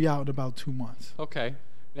that should be out in about 2 months. Okay.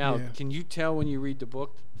 Now, Yeah. can you tell when you read the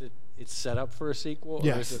book that it's set up for a sequel? Or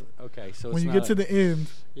Yes. is it, okay. So When it's you not get to the end,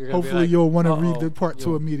 you're gonna be hopefully like, you'll want to uh-oh, read the part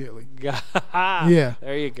 2 you'll- immediately. Yeah.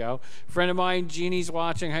 There you go. Friend of mine, Jeannie's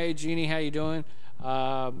watching. Hey, Jeannie, how you doing?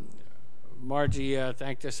 Margie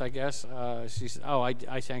thanked us, I guess. She's. Oh,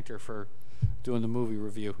 I thanked her for doing the movie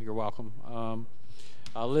review. You're welcome.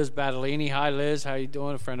 Liz Battellini. Hi, Liz. How you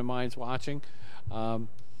doing? A friend of mine's watching.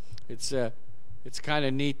 It's kind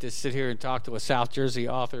of neat to sit here and talk to a South Jersey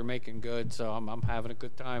author making good. So I'm having a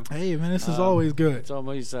good time. Hey, man, this is always good. It's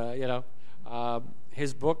always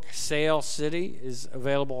his book Sail City is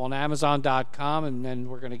available on Amazon.com, and then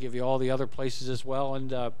we're going to give you all the other places as well.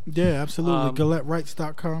 And Yeah, absolutely.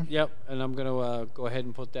 GilletteWrites.com. yep, and I'm going to go ahead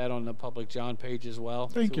and put that on the Public John page as well.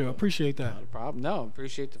 Thank you. I appreciate that. Not a problem. No,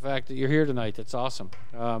 appreciate the fact that you're here tonight. That's awesome.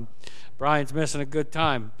 Brian's missing a good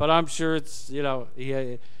time, but I'm sure it's he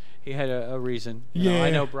had a reason. Yeah.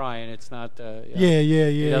 I know Brian. It's not. Yeah.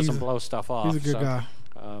 He doesn't blow stuff off. He's a good guy.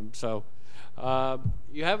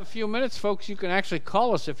 You have a few minutes, folks. You can actually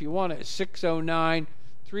call us if you want at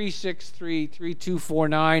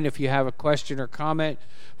 609-363-3249 if you have a question or comment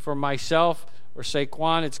for myself or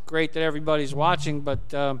Saquon. It's great that everybody's watching,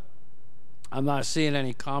 but I'm not seeing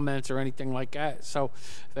any comments or anything like that. So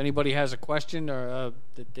if anybody has a question or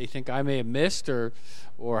that they think I may have missed or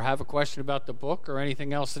have a question about the book or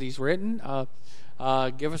anything else that he's written,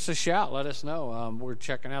 give us a shout. Let us know. We're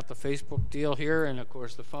checking out the Facebook deal here and, of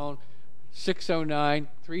course, the phone.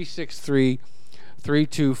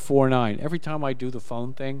 609-363-3249. Every time I do the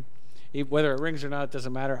phone thing, whether it rings or not, it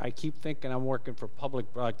doesn't matter. I keep thinking I'm working for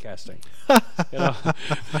public broadcasting.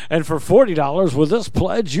 And for $40 with this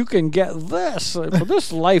pledge, you can get this for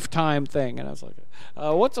this lifetime thing. And I was like,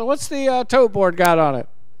 what's the tote board got on it?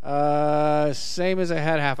 Same as it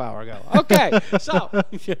had half hour ago. Okay, so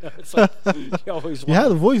it's like you always. You have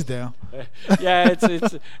the voice down. Yeah,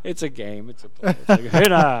 it's a game. It's a play. It's like,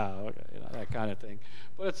 that kind of thing.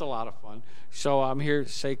 But it's a lot of fun. So I'm here,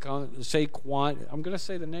 Saquon. I'm gonna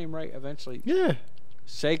say the name right eventually. Yeah.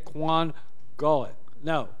 Saquon Gullet.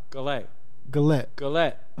 No, Gillette. Gillette.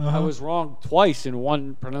 I was wrong twice in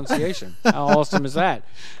one pronunciation. How awesome is that?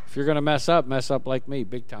 If you're going to mess up like me,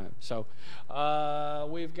 big time. So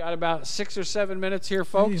we've got about 6 or 7 minutes here,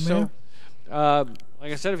 folks. Hey, so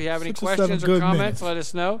like I said, if you have any 6 or 7 questions or good comments, minutes. let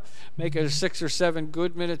us know. Make it 6 or 7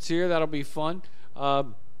 good minutes here. That'll be fun.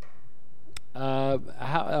 How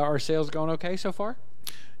are sales going okay so far?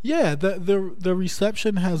 Yeah, the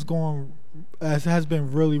reception has been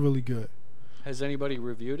really, really good. Has anybody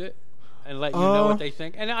reviewed it and let you know what they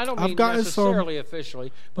think? And I don't mean necessarily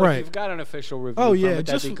officially, but right. if you've got an official review Oh from yeah, it,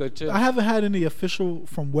 that'd be good too. I haven't had any official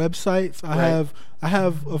from websites. I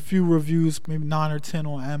have a few reviews, maybe 9 or 10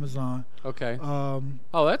 on Amazon. Okay.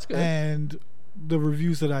 That's good. And the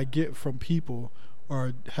reviews that I get from people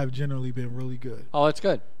have generally been really good. Oh, that's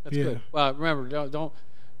good. That's Yeah. good. Well, remember,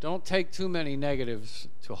 don't take too many negatives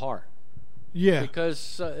to heart. Yeah.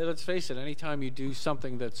 Because let's face it, anytime you do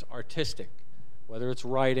something that's artistic, whether it's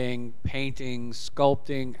writing, painting,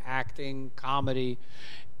 sculpting, acting, comedy,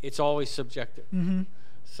 it's always subjective. Mm-hmm.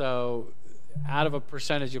 So out of a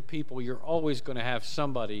percentage of people, you're always going to have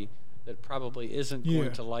somebody that probably isn't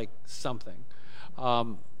going to like something.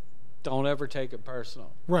 Don't ever take it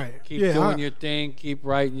personal. Right. Keep doing your thing. Keep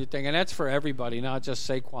writing your thing. And that's for everybody, not just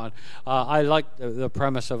Saquon. I like the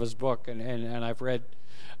premise of his book, and I've read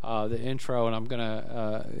the intro, and I'm going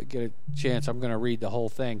to get a chance. I'm going to read the whole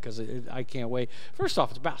thing because I can't wait. First off,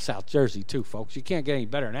 it's about South Jersey, too, folks. You can't get any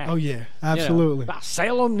better than that. Oh, yeah. Absolutely. About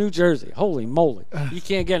Salem, New Jersey. Holy moly. You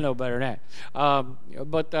can't get no better than that.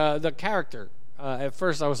 But the character, at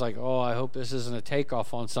first I was like, oh, I hope this isn't a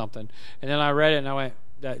takeoff on something. And then I read it, and I went,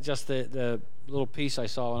 that just the little piece I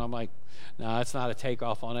saw, and I'm like, no, it's not a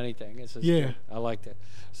takeoff on anything. It's just, Yeah. I liked it.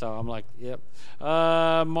 So I'm like, yep.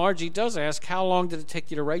 Margie does ask, how long did it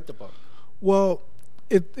take you to write the book? Well,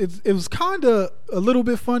 it was kind of a little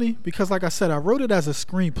bit funny because, like I said, I wrote it as a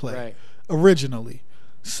screenplay originally.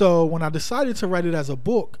 So when I decided to write it as a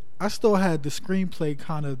book, I still had the screenplay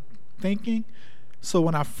kind of thinking. So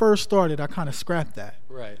when I first started, I kind of scrapped that.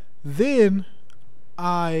 Right. Then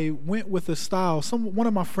I went with a style. One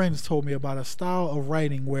of my friends told me about a style of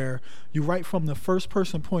writing where you write from the first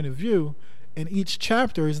person point of view, and each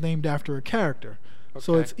chapter is named after a character. Okay.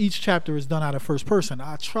 So each chapter is done out of first person.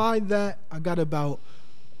 I tried that. I got about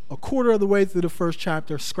a quarter of the way through the first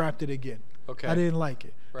chapter, scrapped it again. Okay. I didn't like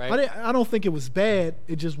it. Right. I don't think it was bad.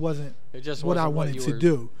 It just wasn't what I wanted to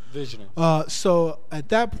do. Visioning. So at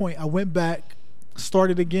that point, I went back,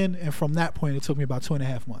 started again, and from that point, it took me about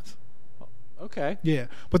 2.5 months. Okay. Yeah,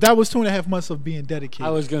 but that was 2.5 months of being dedicated.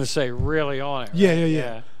 I was going to say really on it. Right?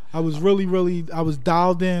 Yeah. I was really, I was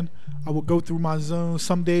dialed in. I would go through my zone.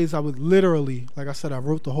 Some days I would literally, like I said, I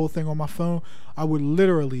wrote the whole thing on my phone. I would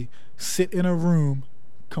literally sit in a room,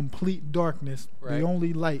 complete darkness. Right. The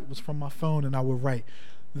only light was from my phone, and I would write.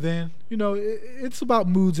 Then, it's about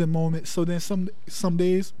moods and moments. So then some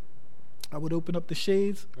days I would open up the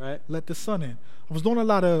shades, right, let the sun in. I was doing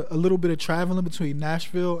a little bit of traveling between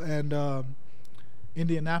Nashville and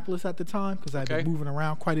Indianapolis at the time because I had been moving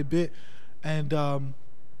around quite a bit. And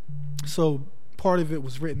so part of it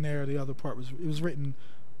was written there. The other part was written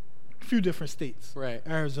a few different states, right,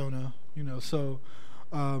 Arizona, so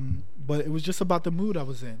but it was just about the mood I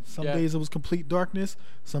was in. Some days it was complete darkness.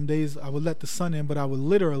 Some days I would let the sun in, but I would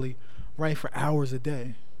literally write for hours a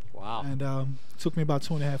day. Wow. And it took me about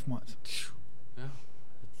 2.5 months. Yeah.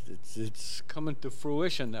 It's coming to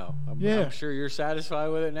fruition though. I'm sure you're satisfied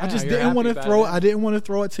with it now. I just didn't want to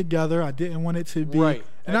throw it together. I didn't want it to be right.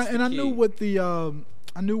 And I knew what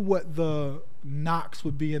the knocks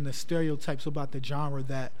would be and the stereotypes about the genre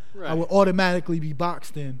that I would automatically be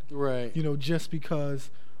boxed in. Right. Just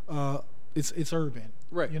because it's urban.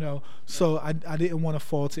 Right. So I didn't want to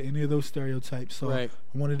fall to any of those stereotypes. So I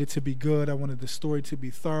wanted it to be good. I wanted the story to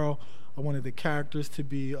be thorough. I wanted the characters to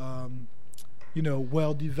be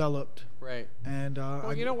well developed. Right. And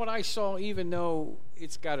what I saw, even though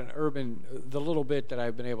it's got an urban, the little bit that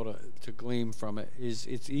I've been able to glean from it is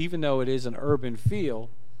it's, even though it is an urban feel,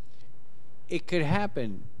 it could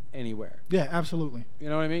happen anywhere. Yeah, absolutely. You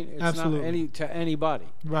know what I mean? It's absolutely. not to anybody.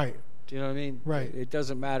 Right. Do you know what I mean? Right. It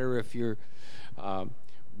doesn't matter if you're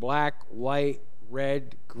black, white,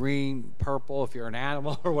 red, green, purple, if you're an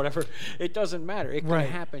animal or whatever. It doesn't matter. It can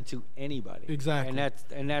happen to anybody. Exactly.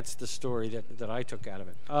 And that's the story that I took out of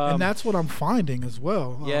it. And that's what I'm finding as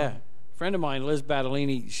well. Yeah. Friend of mine, Liz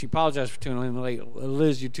Battolini, she apologized for tuning in late.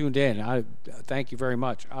 Liz, you tuned in. I thank you very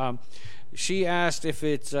much. She asked if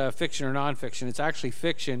it's fiction or nonfiction. It's actually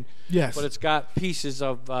fiction. Yes. But it's got pieces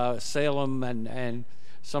of Salem and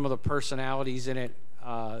some of the personalities in it,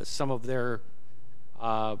 some of their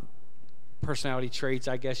personality traits,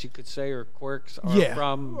 I guess you could say, or quirks,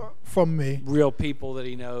 are from me, real people that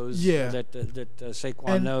he knows, that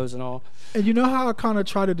Saquon knows and all. And you know how I kind of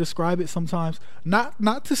try to describe it sometimes?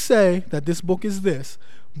 Not to say that this book is this,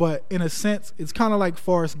 but in a sense, it's kind of like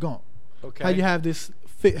Forrest Gump. Okay. How you have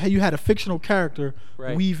how you had a fictional character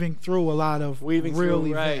weaving through a lot of real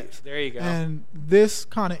events. Right. There you go. And this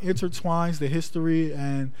kind of intertwines the history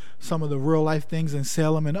and some of the real life things in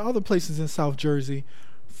Salem and other places in South Jersey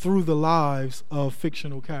through the lives of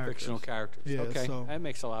fictional characters. Yeah, okay. So that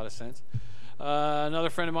makes a lot of sense.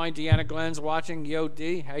 Another friend of mine, Deanna Glenn's watching. Yo,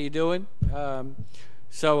 D, how you doing? Yo,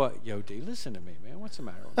 D, listen to me, man. What's the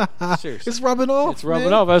matter? Seriously. It's rubbing off. It's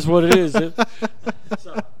rubbing off. That's what it is.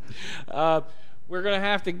 We're going to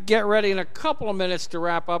have to get ready in a couple of minutes to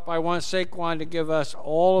wrap up. I want Saquon to give us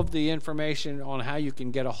all of the information on how you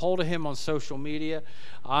can get a hold of him on social media.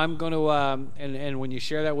 I'm going to, and when you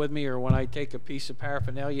share that with me or when I take a piece of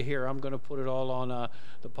paraphernalia here, I'm going to put it all on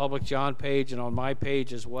the Public John page and on my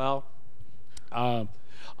page as well. I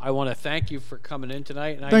want to thank you for coming in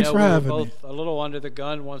tonight. And Thanks I know for we were having both me. a little under the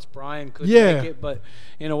gun once Brian couldn't make it, but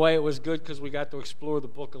in a way it was good because we got to explore the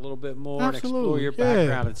book a little bit more and explore your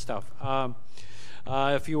background and stuff.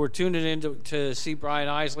 If you were tuning in to see Brian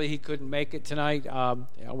Isley, he couldn't make it tonight.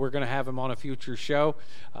 We're going to have him on a future show,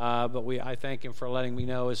 but I thank him for letting me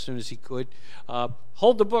know as soon as he could.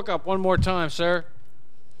 Hold the book up one more time, sir.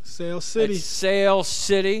 Sale City. It's Sale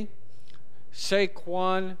City.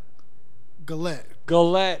 Saquon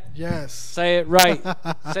Gillette. Yes. Say it right.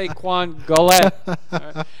 Saquon Gillette.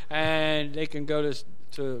 Right. And they can go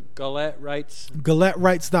to Gillette Writes.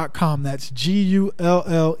 GilletteWrites.com. That's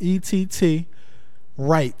GULLETT.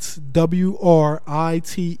 Writes,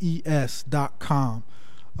 WRITES.com.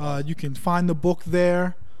 You can find the book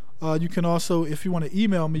there. You can also, if you want to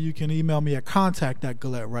email me, you can email me at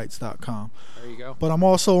contact@GilletteWrites.com. There you go. But I'm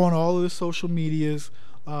also on all of the social medias.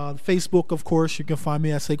 Facebook, of course, you can find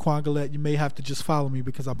me at Saquon Gillette. You may have to just follow me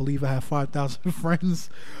because I believe I have 5,000 friends.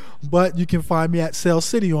 But you can find me at Cell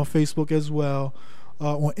City on Facebook as well.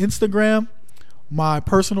 On Instagram, my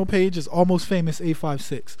personal page is Almost Famous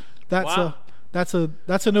 856. That's wow. That's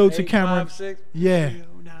an ode to Cameron. 856. Yeah.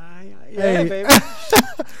 Yeah, baby.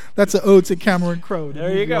 That's an ode to Cameron Crowe.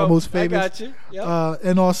 There you go. Almost Famous. I got you. Yep.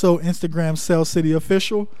 And also Instagram, Cell City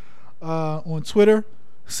Official. On Twitter,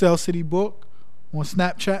 Cell City Book. On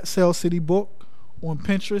Snapchat, Cell City Book. On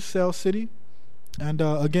Pinterest, Cell City. And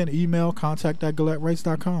again, email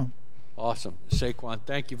contact@GilletteWrites.com. Awesome. Saquon,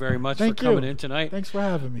 thank you very much for coming in tonight. Thanks for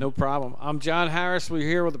having me. No problem. I'm John Harris. We're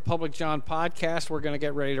here with the Public John podcast. We're going to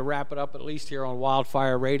get ready to wrap it up, at least here on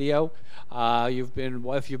Wildfire Radio. If you've been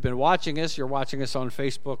watching us, you're watching us on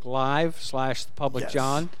Facebook Live / Public Yes.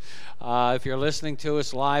 John. If you're listening to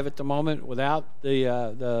us live at the moment without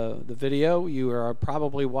the video, you are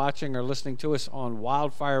probably watching or listening to us on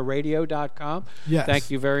wildfireradio.com. Yes.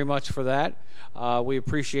 Thank you very much for that. We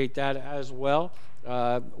appreciate that as well.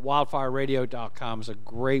 Wildfireradio.com is a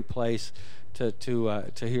great place to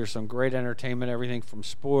hear some great entertainment, everything from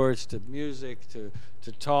sports to music to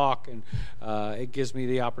talk, and it gives me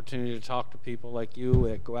the opportunity to talk to people like you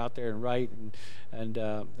that go out there and write and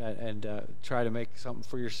try to make something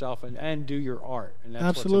for yourself and do your art, and that's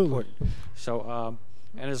Absolutely. what's important. So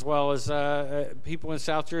and as well as people in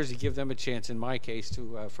South Jersey, give them a chance, in my case,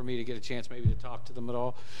 for me to get a chance maybe to talk to them at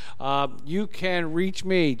all. You can reach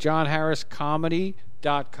me,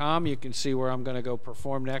 JohnHarrisComedy.com. You can see where I'm going to go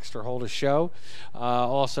perform next or hold a show.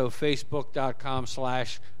 Also,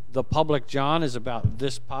 Facebook.com/ThePublicJohn is about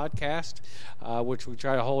this podcast, which we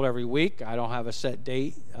try to hold every week. I don't have a set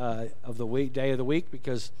date of the week, day of the week,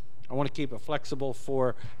 because I want to keep it flexible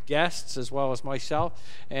for guests as well as myself.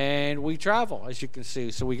 And we travel, as you can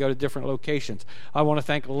see, so we go to different locations. I want to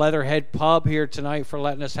thank Leatherhead Pub here tonight for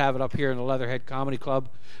letting us have it up here in the Leatherhead Comedy Club,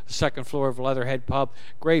 the second floor of Leatherhead Pub.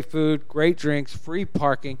 Great food, great drinks, free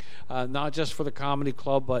parking, not just for the comedy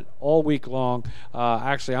club, but all week long.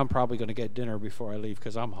 Actually, I'm probably going to get dinner before I leave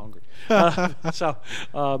because I'm hungry. And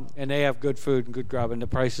they have good food and good grub, and the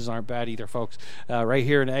prices aren't bad either, folks. Right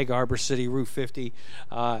here in Egg Harbor City, Route 50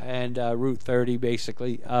 and Route 30,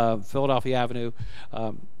 basically, Philadelphia Avenue,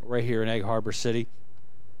 right here in Egg Harbor City.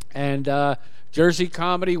 And Jersey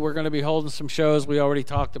Comedy, we're going to be holding some shows. We already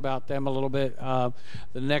talked about them a little bit. The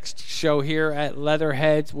next show here at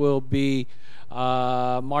Leatherheads will be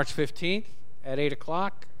March 15th at 8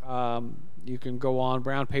 o'clock. You can go on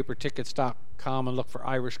brownpapertickets.com and look for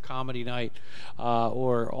Irish Comedy Night,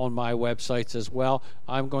 or on my websites as well.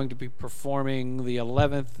 I'm going to be performing the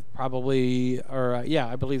 11th, I believe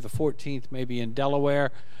the 14th, maybe in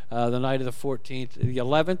Delaware. The night of the 14th. The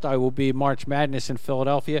 11th, I will be March Madness in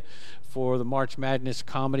Philadelphia for the March Madness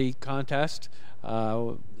Comedy Contest.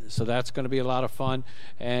 So that's going to be a lot of fun.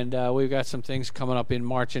 And we've got some things coming up in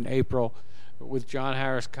March and April with John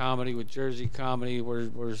Harris Comedy, with Jersey Comedy.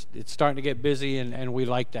 It's starting to get busy, and we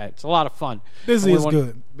like that. It's a lot of fun. Busy is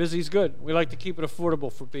good. Busy's good. We like to keep it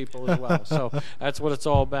affordable for people as well. So that's what it's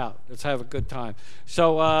all about. Let's have a good time.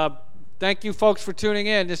 So thank you, folks, for tuning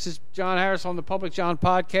in. This is John Harris on the Public John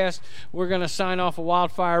podcast. We're going to sign off of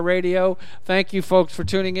Wildfire Radio. Thank you, folks, for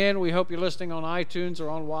tuning in. We hope you're listening on iTunes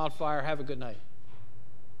or on Wildfire. Have a good night.